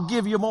more, I'll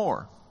give you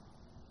more.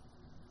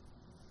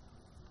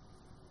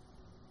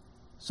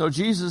 So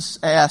Jesus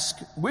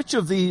asked, which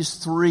of these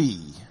 3,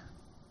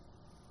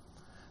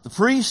 the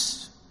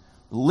priest,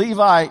 the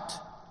Levite,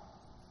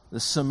 the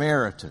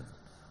Samaritan,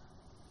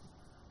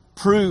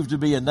 proved to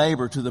be a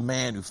neighbor to the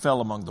man who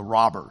fell among the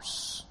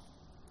robbers?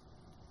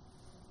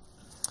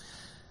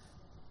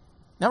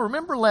 Now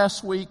remember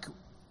last week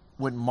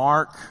when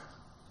Mark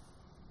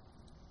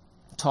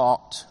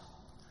talked,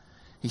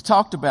 he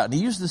talked about, and he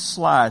used this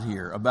slide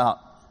here about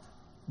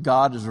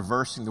God is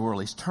reversing the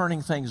world. He's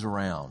turning things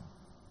around.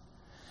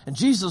 And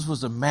Jesus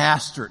was a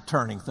master at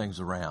turning things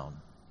around.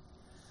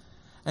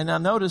 And now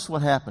notice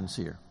what happens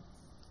here.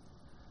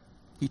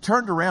 He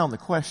turned around the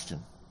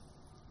question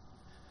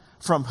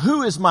from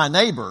who is my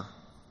neighbor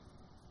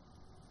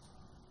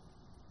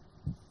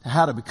to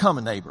how to become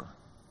a neighbor.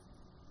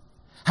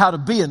 How to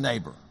be a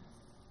neighbor.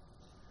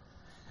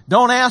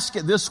 Don't ask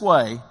it this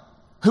way,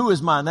 who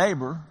is my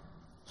neighbor,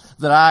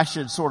 that I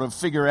should sort of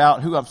figure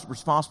out who I'm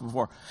responsible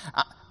for.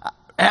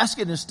 Ask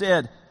it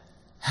instead,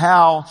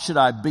 how should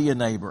I be a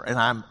neighbor? And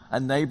I'm a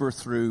neighbor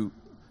through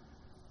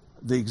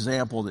the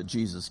example that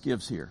Jesus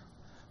gives here.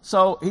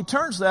 So he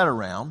turns that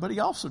around, but he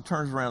also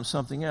turns around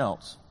something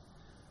else.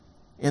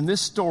 In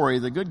this story,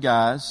 the good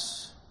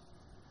guys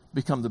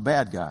become the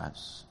bad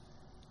guys.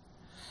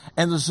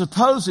 And the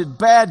supposed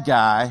bad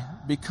guy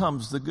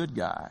becomes the good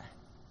guy,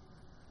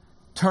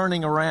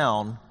 turning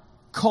around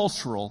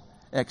cultural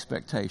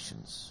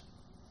expectations.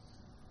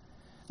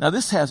 Now,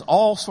 this has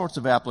all sorts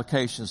of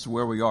applications to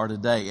where we are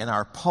today in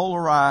our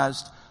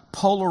polarizing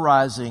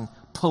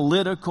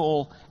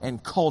political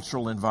and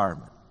cultural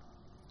environment.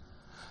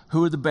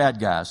 Who are the bad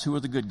guys? Who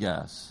are the good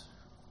guys?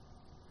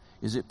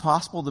 Is it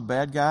possible the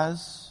bad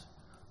guys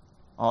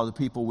are the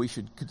people we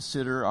should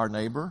consider our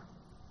neighbor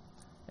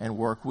and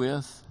work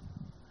with?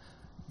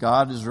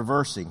 God is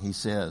reversing, he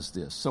says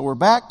this. So we're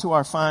back to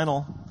our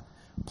final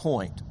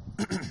point.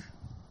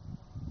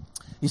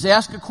 He's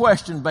asked a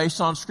question based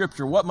on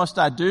Scripture. What must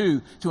I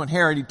do to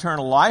inherit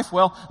eternal life?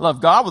 Well,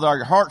 love God with all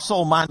your heart,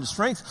 soul, mind, and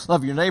strength.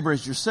 Love your neighbor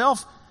as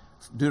yourself.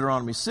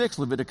 Deuteronomy 6,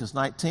 Leviticus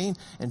 19.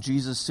 And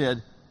Jesus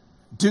said,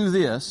 do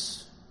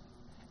this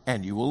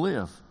and you will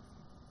live.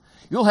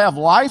 You'll have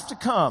life to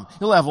come.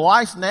 You'll have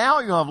life now.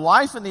 You'll have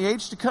life in the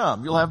age to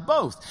come. You'll have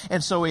both.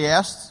 And so he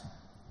asked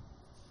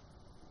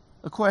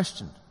a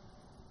question.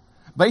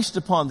 Based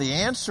upon the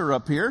answer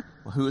up here,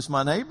 well, who is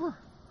my neighbor?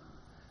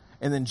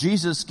 And then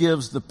Jesus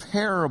gives the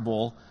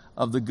parable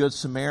of the Good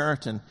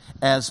Samaritan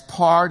as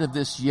part of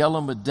this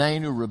Yellow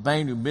Medenu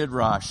Rabbeinu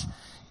Midrash.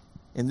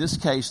 In this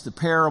case, the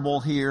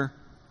parable here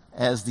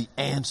as the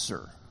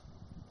answer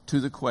to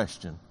the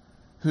question,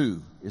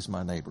 who is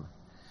my neighbor?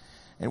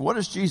 And what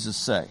does Jesus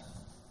say?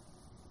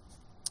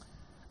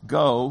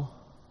 Go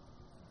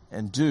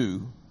and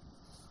do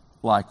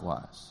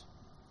likewise.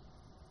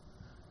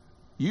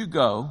 You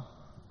go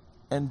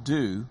and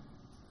do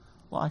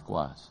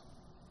likewise.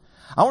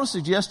 I want to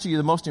suggest to you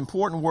the most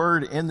important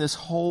word in this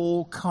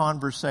whole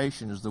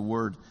conversation is the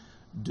word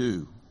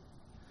do.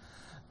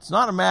 It's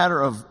not a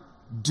matter of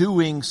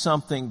doing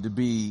something to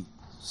be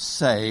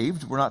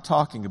saved. We're not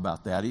talking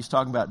about that. He's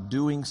talking about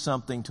doing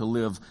something to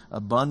live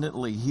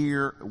abundantly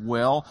here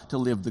well, to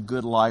live the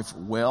good life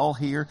well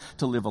here,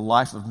 to live a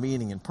life of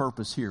meaning and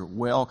purpose here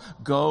well.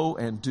 Go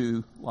and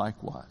do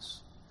likewise.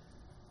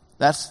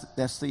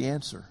 That's the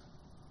answer.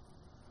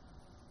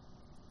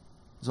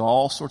 There's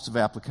all sorts of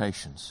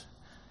applications.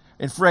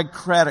 In Fred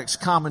Craddock's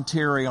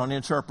commentary on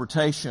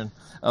interpretation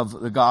of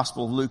the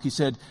Gospel of Luke, he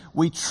said,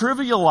 we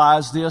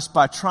trivialize this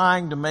by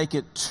trying to make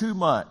it too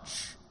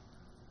much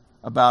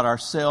about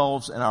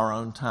ourselves and our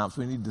own times.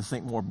 We need to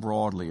think more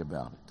broadly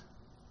about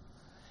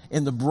it,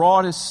 in the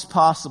broadest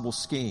possible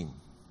scheme.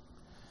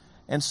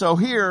 And so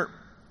here,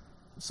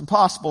 some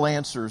possible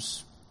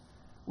answers.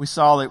 We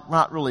saw that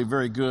not really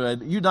very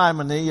good.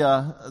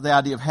 Eudaimonia, the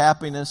idea of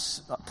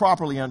happiness,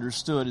 properly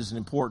understood, is an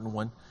important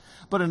one.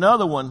 But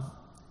another one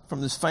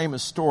from this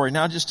famous story.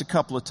 Now just a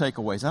couple of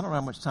takeaways. I don't know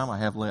how much time I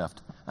have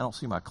left. I don't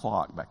see my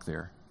clock back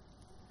there.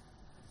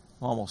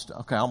 Almost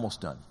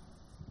done.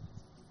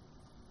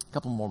 A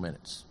couple more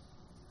minutes.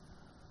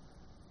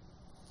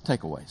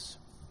 Takeaways.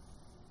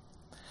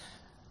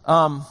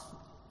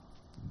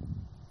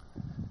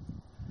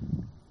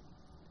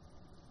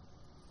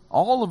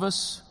 All of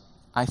us,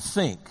 I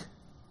think,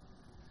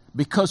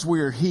 because we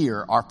are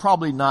here, are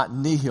probably not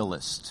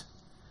nihilist,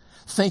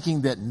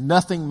 thinking that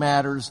nothing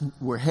matters,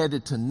 we're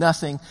headed to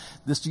nothing,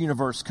 this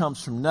universe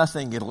comes from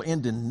nothing, it'll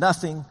end in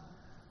nothing.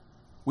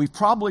 We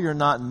probably are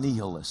not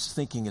nihilists,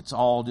 thinking it's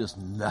all just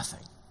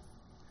nothing.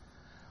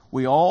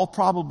 We all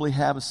probably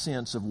have a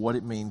sense of what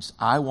it means,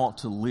 I want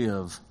to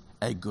live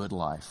a good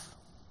life.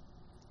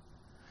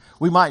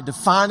 We might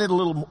define it a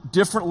little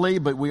differently,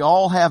 but we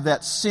all have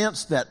that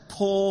sense, that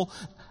pull.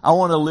 I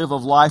want to live a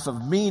life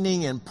of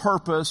meaning and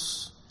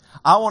purpose.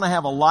 I want to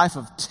have a life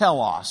of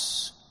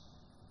telos,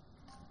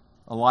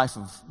 a life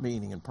of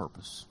meaning and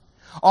purpose.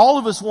 All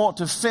of us want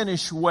to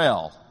finish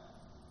well.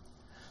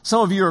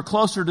 Some of you are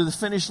closer to the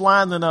finish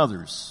line than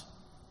others,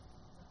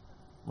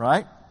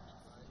 right?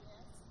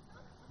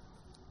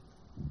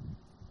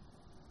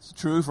 It's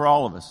true for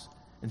all of us.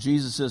 And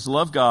Jesus says,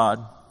 love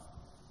God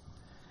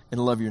and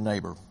love your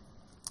neighbor.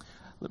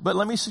 But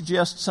let me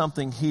suggest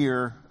something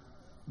here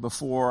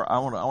before I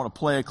want to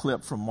play a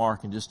clip from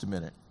Mark in just a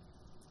minute,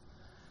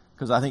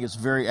 because I think it's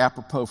very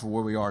apropos for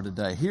where we are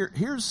today.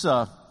 Here's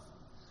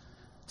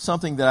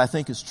something that I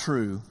think is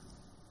true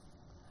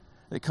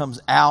that comes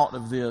out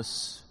of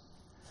this,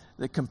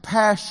 that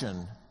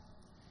compassion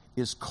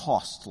is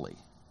costly.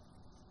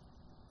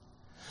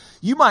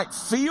 You might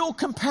feel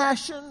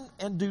compassion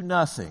and do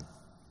nothing.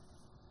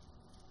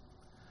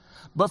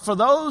 But for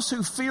those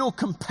who feel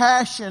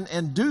compassion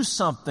and do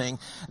something,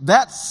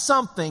 that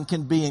something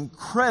can be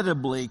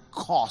incredibly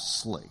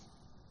costly.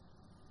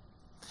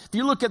 If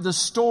you look at the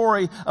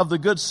story of the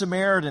Good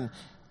Samaritan,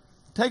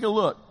 take a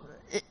look.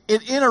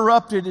 It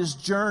interrupted his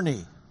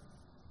journey.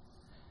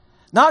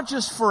 Not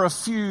just for a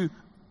few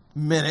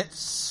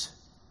minutes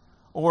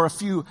or a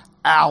few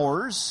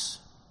hours,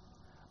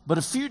 but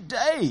a few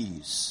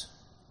days.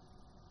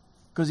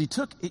 Because he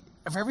took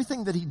of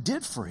everything that he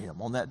did for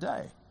him on that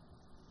day.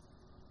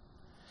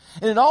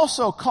 And it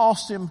also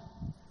cost him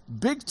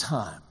big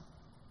time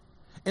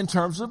in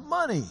terms of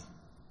money.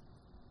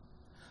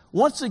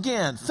 Once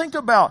again, think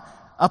about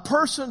a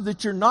person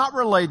that you're not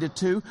related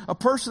to, a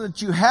person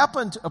that you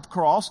happen to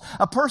across,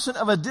 a person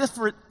of a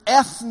different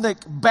ethnic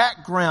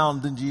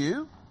background than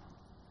you,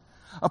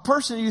 a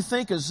person you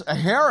think is a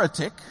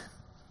heretic,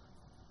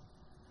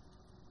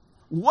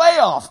 way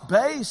off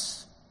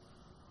base,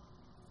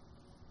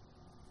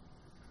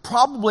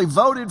 probably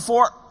voted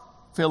for,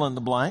 fill in the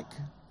blank.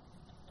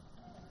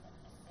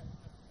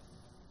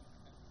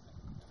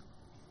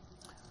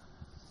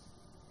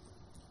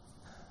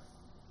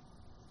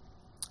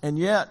 And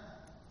yet,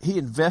 he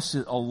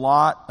invested a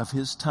lot of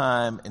his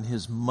time and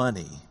his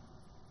money,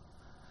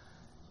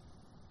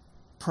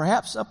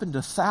 perhaps up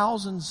into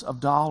thousands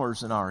of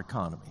dollars in our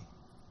economy.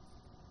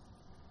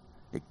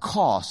 It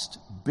cost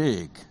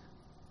big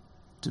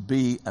to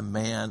be a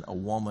man, a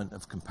woman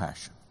of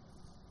compassion.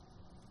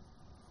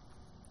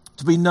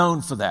 To be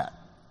known for that.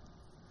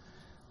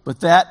 But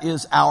that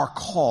is our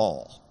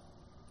call.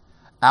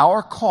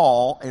 Our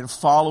call in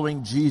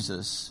following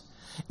Jesus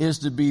is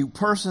to be a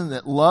person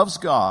that loves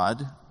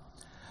God,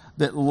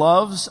 that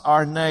loves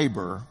our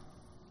neighbor,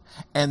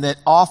 and that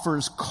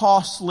offers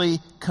costly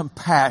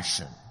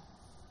compassion.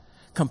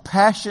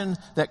 Compassion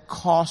that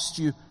costs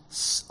you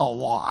a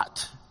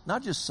lot.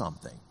 Not just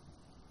something,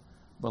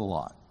 but a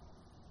lot.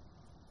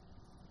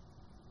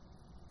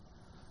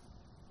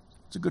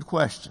 It's a good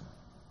question.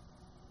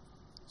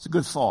 It's a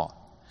good thought.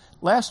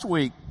 Last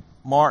week,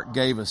 Mark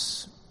gave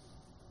us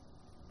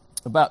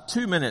about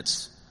 2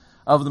 minutes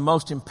of the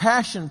most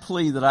impassioned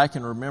plea that I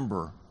can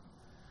remember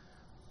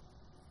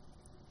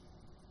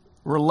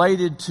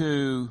related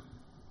to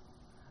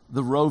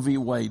the Roe v.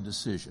 Wade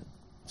decision.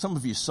 Some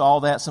of you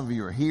saw that. Some of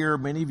you are here.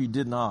 Many of you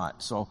did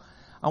not. So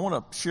I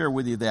want to share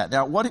with you that.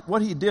 Now,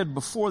 what he did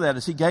before that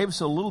is he gave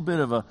us a little bit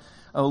of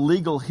a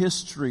legal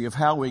history of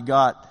how we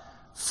got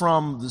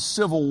from the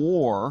Civil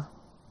War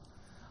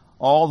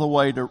all the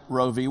way to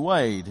Roe v.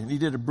 Wade. And he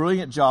did a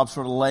brilliant job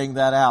sort of laying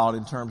that out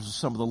in terms of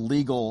some of the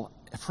legal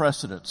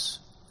precedents.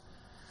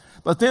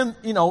 But then,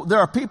 there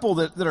are people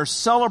that are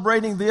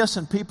celebrating this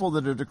and people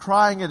that are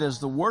decrying it as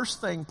the worst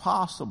thing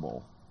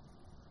possible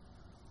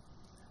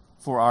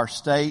for our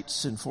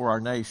states and for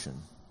our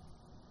nation.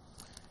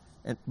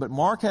 But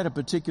Mark had a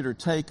particular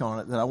take on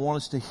it that I want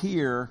us to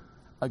hear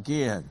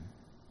again.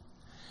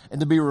 And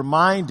to be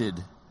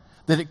reminded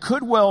that it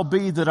could well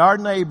be that our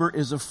neighbor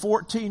is a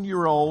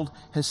 14-year-old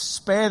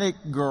Hispanic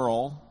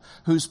girl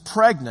who's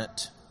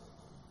pregnant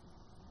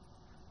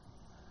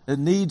that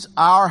needs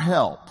our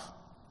help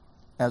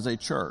as a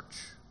church,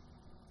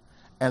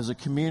 as a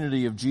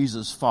community of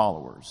Jesus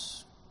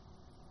followers.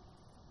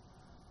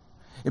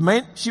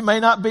 She may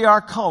not be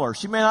our color.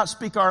 She may not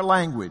speak our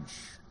language.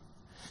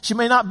 She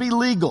may not be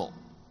legal.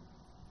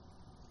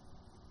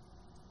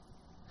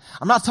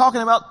 I'm not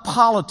talking about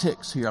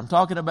politics here. I'm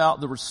talking about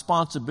the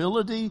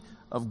responsibility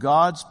of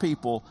God's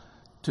people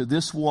to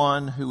this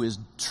one who is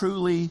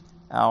truly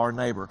our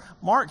neighbor.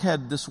 Mark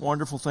had this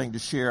wonderful thing to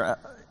share,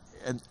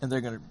 and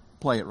they're going to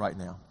play it right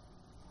now.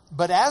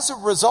 But as a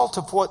result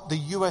of what the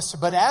U.S.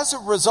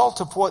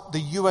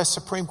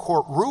 Supreme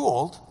Court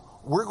ruled,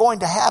 we're going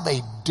to have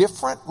a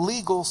different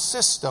legal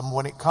system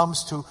when it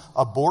comes to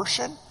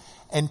abortion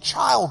and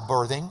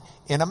childbirthing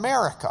in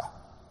America.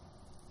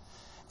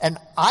 And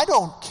I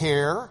don't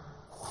care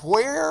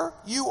where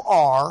you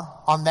are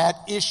on that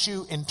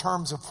issue in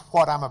terms of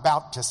what I'm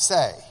about to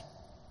say.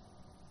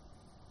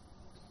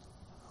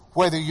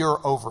 Whether you're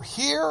over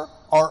here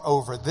or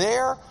over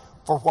there,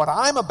 for what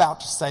I'm about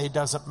to say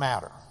doesn't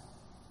matter.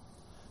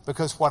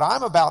 Because what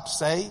I'm about to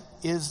say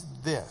is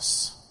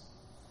this.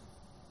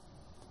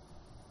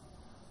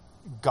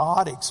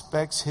 God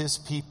expects His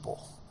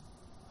people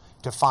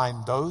to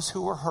find those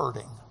who are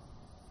hurting,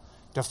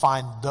 to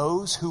find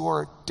those who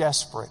are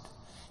desperate,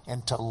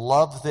 and to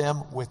love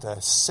them with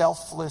a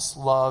selfless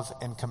love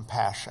and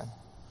compassion.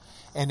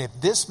 And if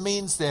this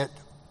means that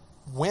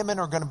women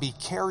are going to be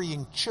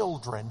carrying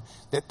children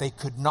that they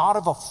could not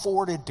have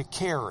afforded to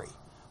carry,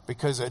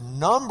 because a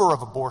number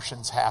of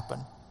abortions happen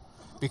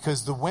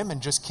because the women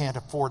just can't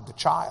afford the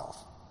child,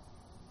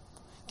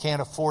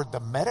 can't afford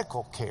the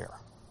medical care,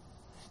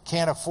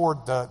 can't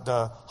afford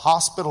the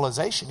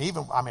hospitalization.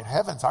 Even,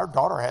 heavens, our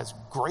daughter has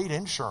great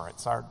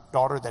insurance. Our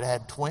daughter that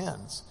had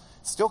twins,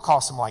 it still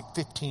costs them like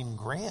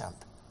 $15,000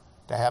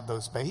 to have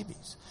those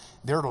babies.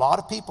 There are a lot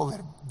of people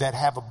that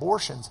have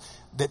abortions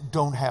that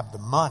don't have the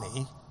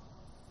money.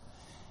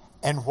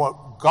 And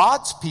what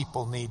God's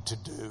people need to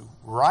do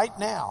right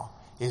now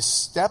is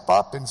step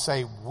up and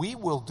say, we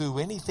will do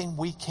anything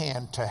we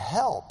can to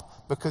help,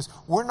 because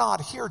we're not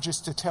here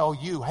just to tell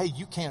you, hey,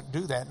 you can't do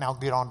that, now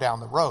get on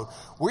down the road.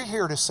 We're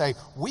here to say,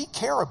 we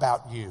care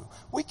about you.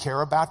 We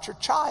care about your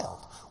child.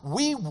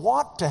 We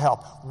want to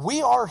help.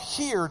 We are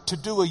here to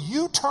do a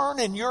U-turn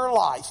in your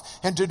life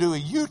and to do a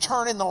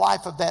U-turn in the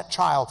life of that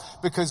child,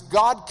 because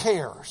God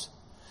cares.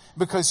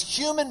 Because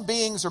human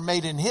beings are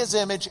made in His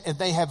image and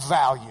they have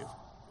value.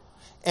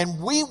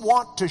 And we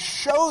want to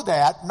show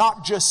that,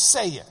 not just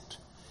say it.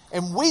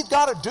 And we've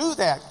got to do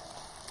that.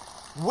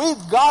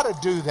 We've got to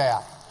do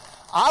that.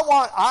 I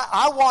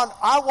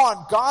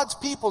want God's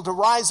people to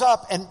rise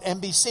up and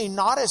be seen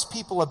not as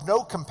people of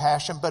no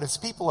compassion, but as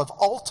people of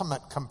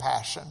ultimate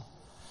compassion.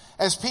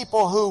 As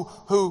people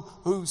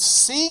who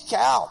seek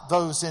out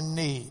those in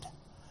need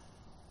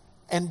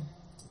and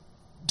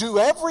do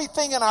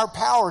everything in our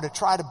power to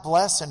try to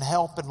bless and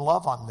help and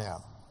love on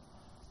them.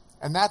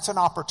 And that's an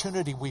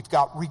opportunity we've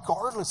got,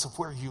 regardless of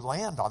where you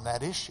land on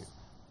that issue.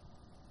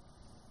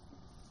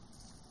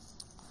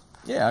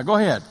 Yeah, go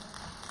ahead.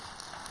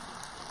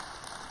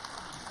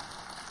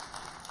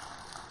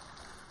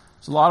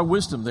 There's a lot of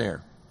wisdom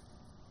there.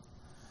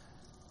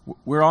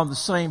 We're on the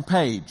same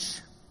page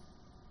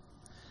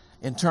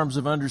in terms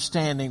of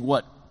understanding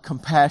what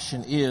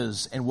compassion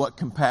is and what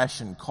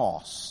compassion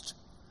costs.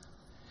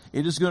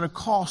 It is going to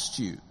cost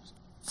you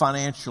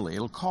financially.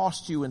 It'll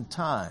cost you in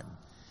time.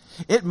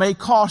 It may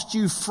cost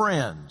you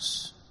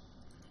friends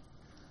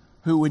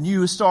who, when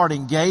you start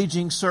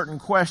engaging certain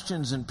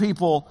questions, and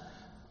people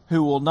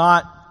who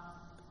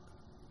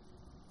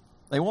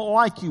they won't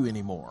like you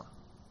anymore.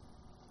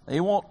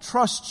 They won't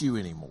trust you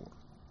anymore.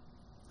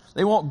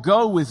 They won't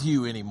go with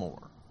you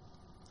anymore.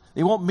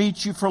 They won't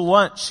meet you for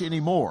lunch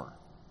anymore.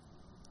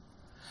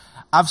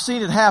 I've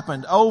seen it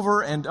happen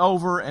over and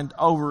over and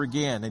over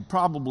again, and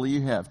probably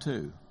you have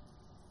too.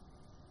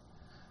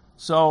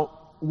 So,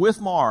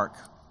 with Mark,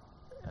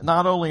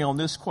 not only on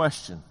this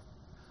question,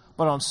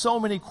 but on so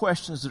many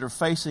questions that are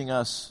facing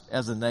us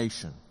as a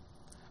nation,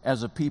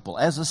 as a people,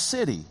 as a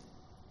city,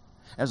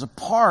 as a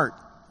part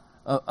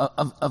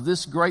of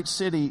this great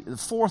city, the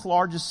fourth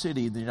largest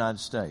city in the United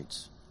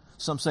States.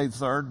 Some say the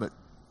third, but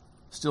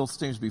still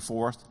seems to be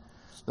fourth.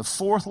 The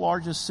fourth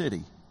largest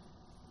city.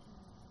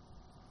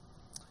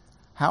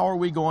 How are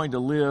we going to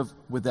live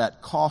with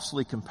that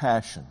costly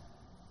compassion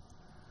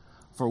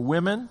for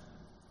women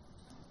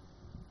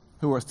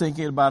who are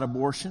thinking about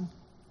abortion,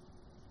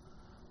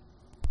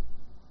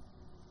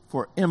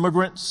 for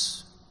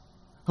immigrants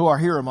who are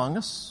here among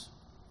us,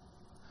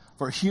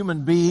 for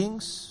human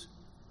beings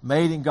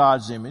made in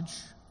God's image,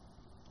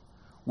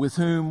 with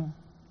whom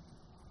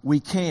we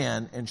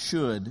can and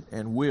should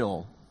and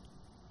will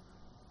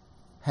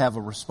have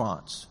a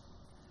response.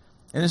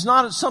 And it's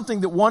not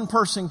something that one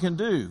person can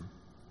do.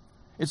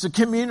 It's a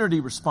community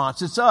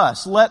response. It's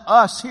us. Let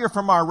us hear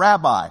from our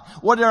rabbi.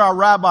 What did our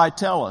rabbi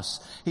tell us?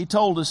 He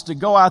told us to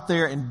go out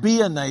there and be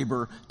a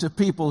neighbor to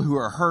people who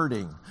are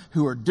hurting,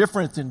 who are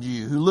different than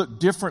you, who look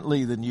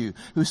differently than you,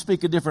 who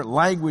speak a different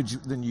language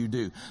than you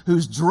do,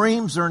 whose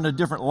dreams are in a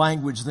different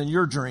language than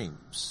your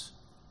dreams.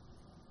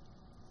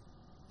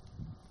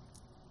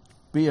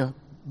 Be a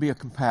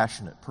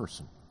compassionate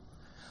person.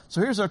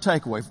 So here's our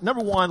takeaway.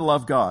 Number one,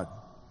 love God.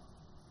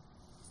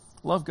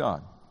 Love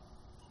God.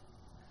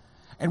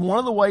 And one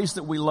of the ways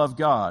that we love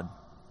God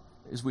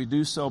is we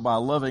do so by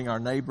loving our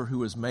neighbor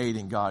who is made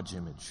in God's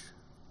image.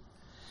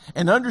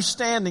 And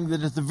understanding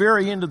that at the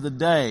very end of the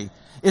day,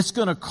 it's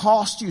going to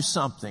cost you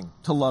something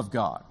to love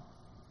God.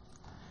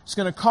 It's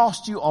going to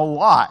cost you a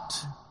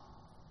lot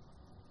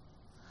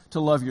to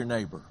love your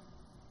neighbor.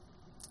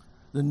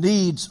 The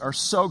needs are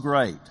so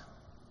great.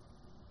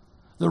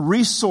 The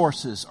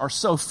resources are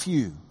so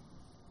few.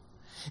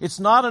 It's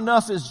not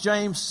enough, as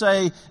James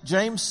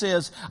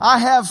says, I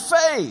have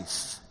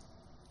faith.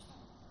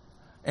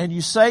 And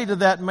you say to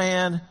that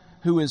man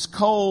who is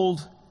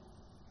cold,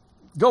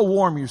 go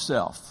warm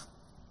yourself.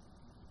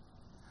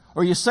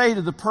 Or you say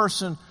to the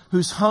person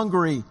who's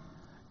hungry,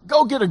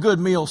 go get a good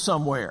meal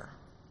somewhere.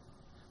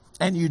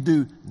 And you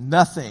do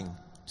nothing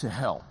to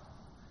help.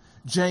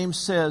 James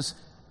says,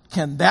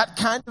 can that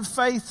kind of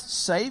faith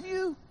save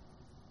you?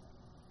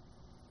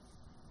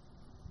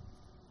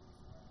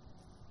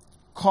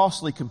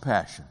 Costly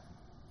compassion.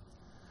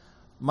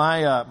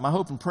 My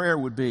hope and prayer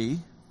would be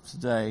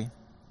today,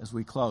 as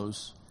we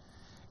close,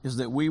 is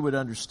that we would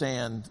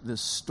understand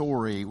this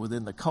story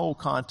within the whole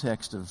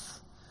context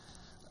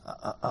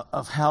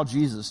of how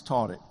Jesus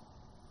taught it,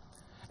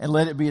 and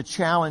let it be a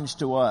challenge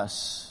to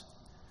us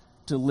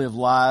to live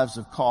lives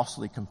of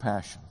costly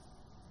compassion,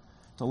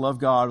 to love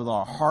God with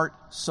our heart,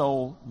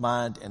 soul,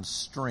 mind, and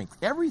strength,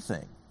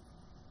 everything,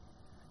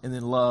 and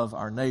then love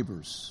our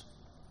neighbors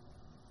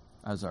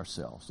as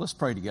ourselves. Let's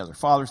pray together.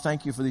 Father,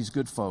 thank you for these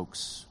good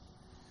folks.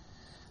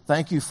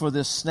 Thank you for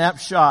this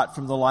snapshot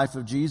from the life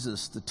of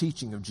Jesus, the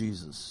teaching of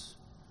Jesus.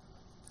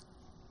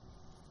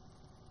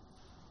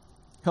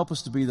 Help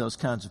us to be those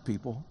kinds of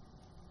people.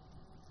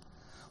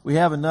 We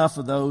have enough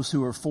of those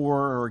who are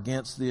for or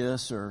against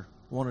this or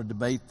want to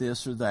debate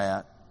this or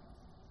that.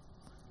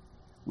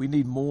 We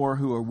need more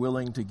who are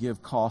willing to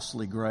give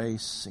costly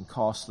grace and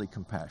costly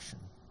compassion.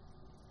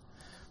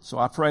 So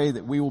I pray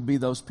that we will be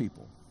those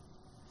people,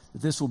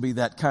 that this will be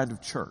that kind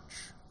of church,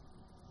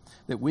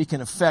 that we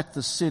can affect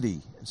the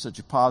city in such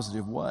a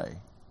positive way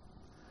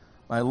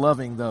by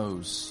loving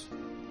those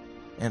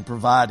and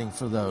providing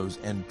for those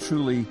and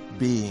truly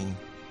being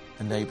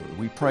a neighbor.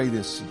 We pray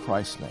this in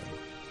Christ's name.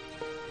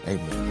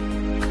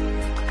 Amen.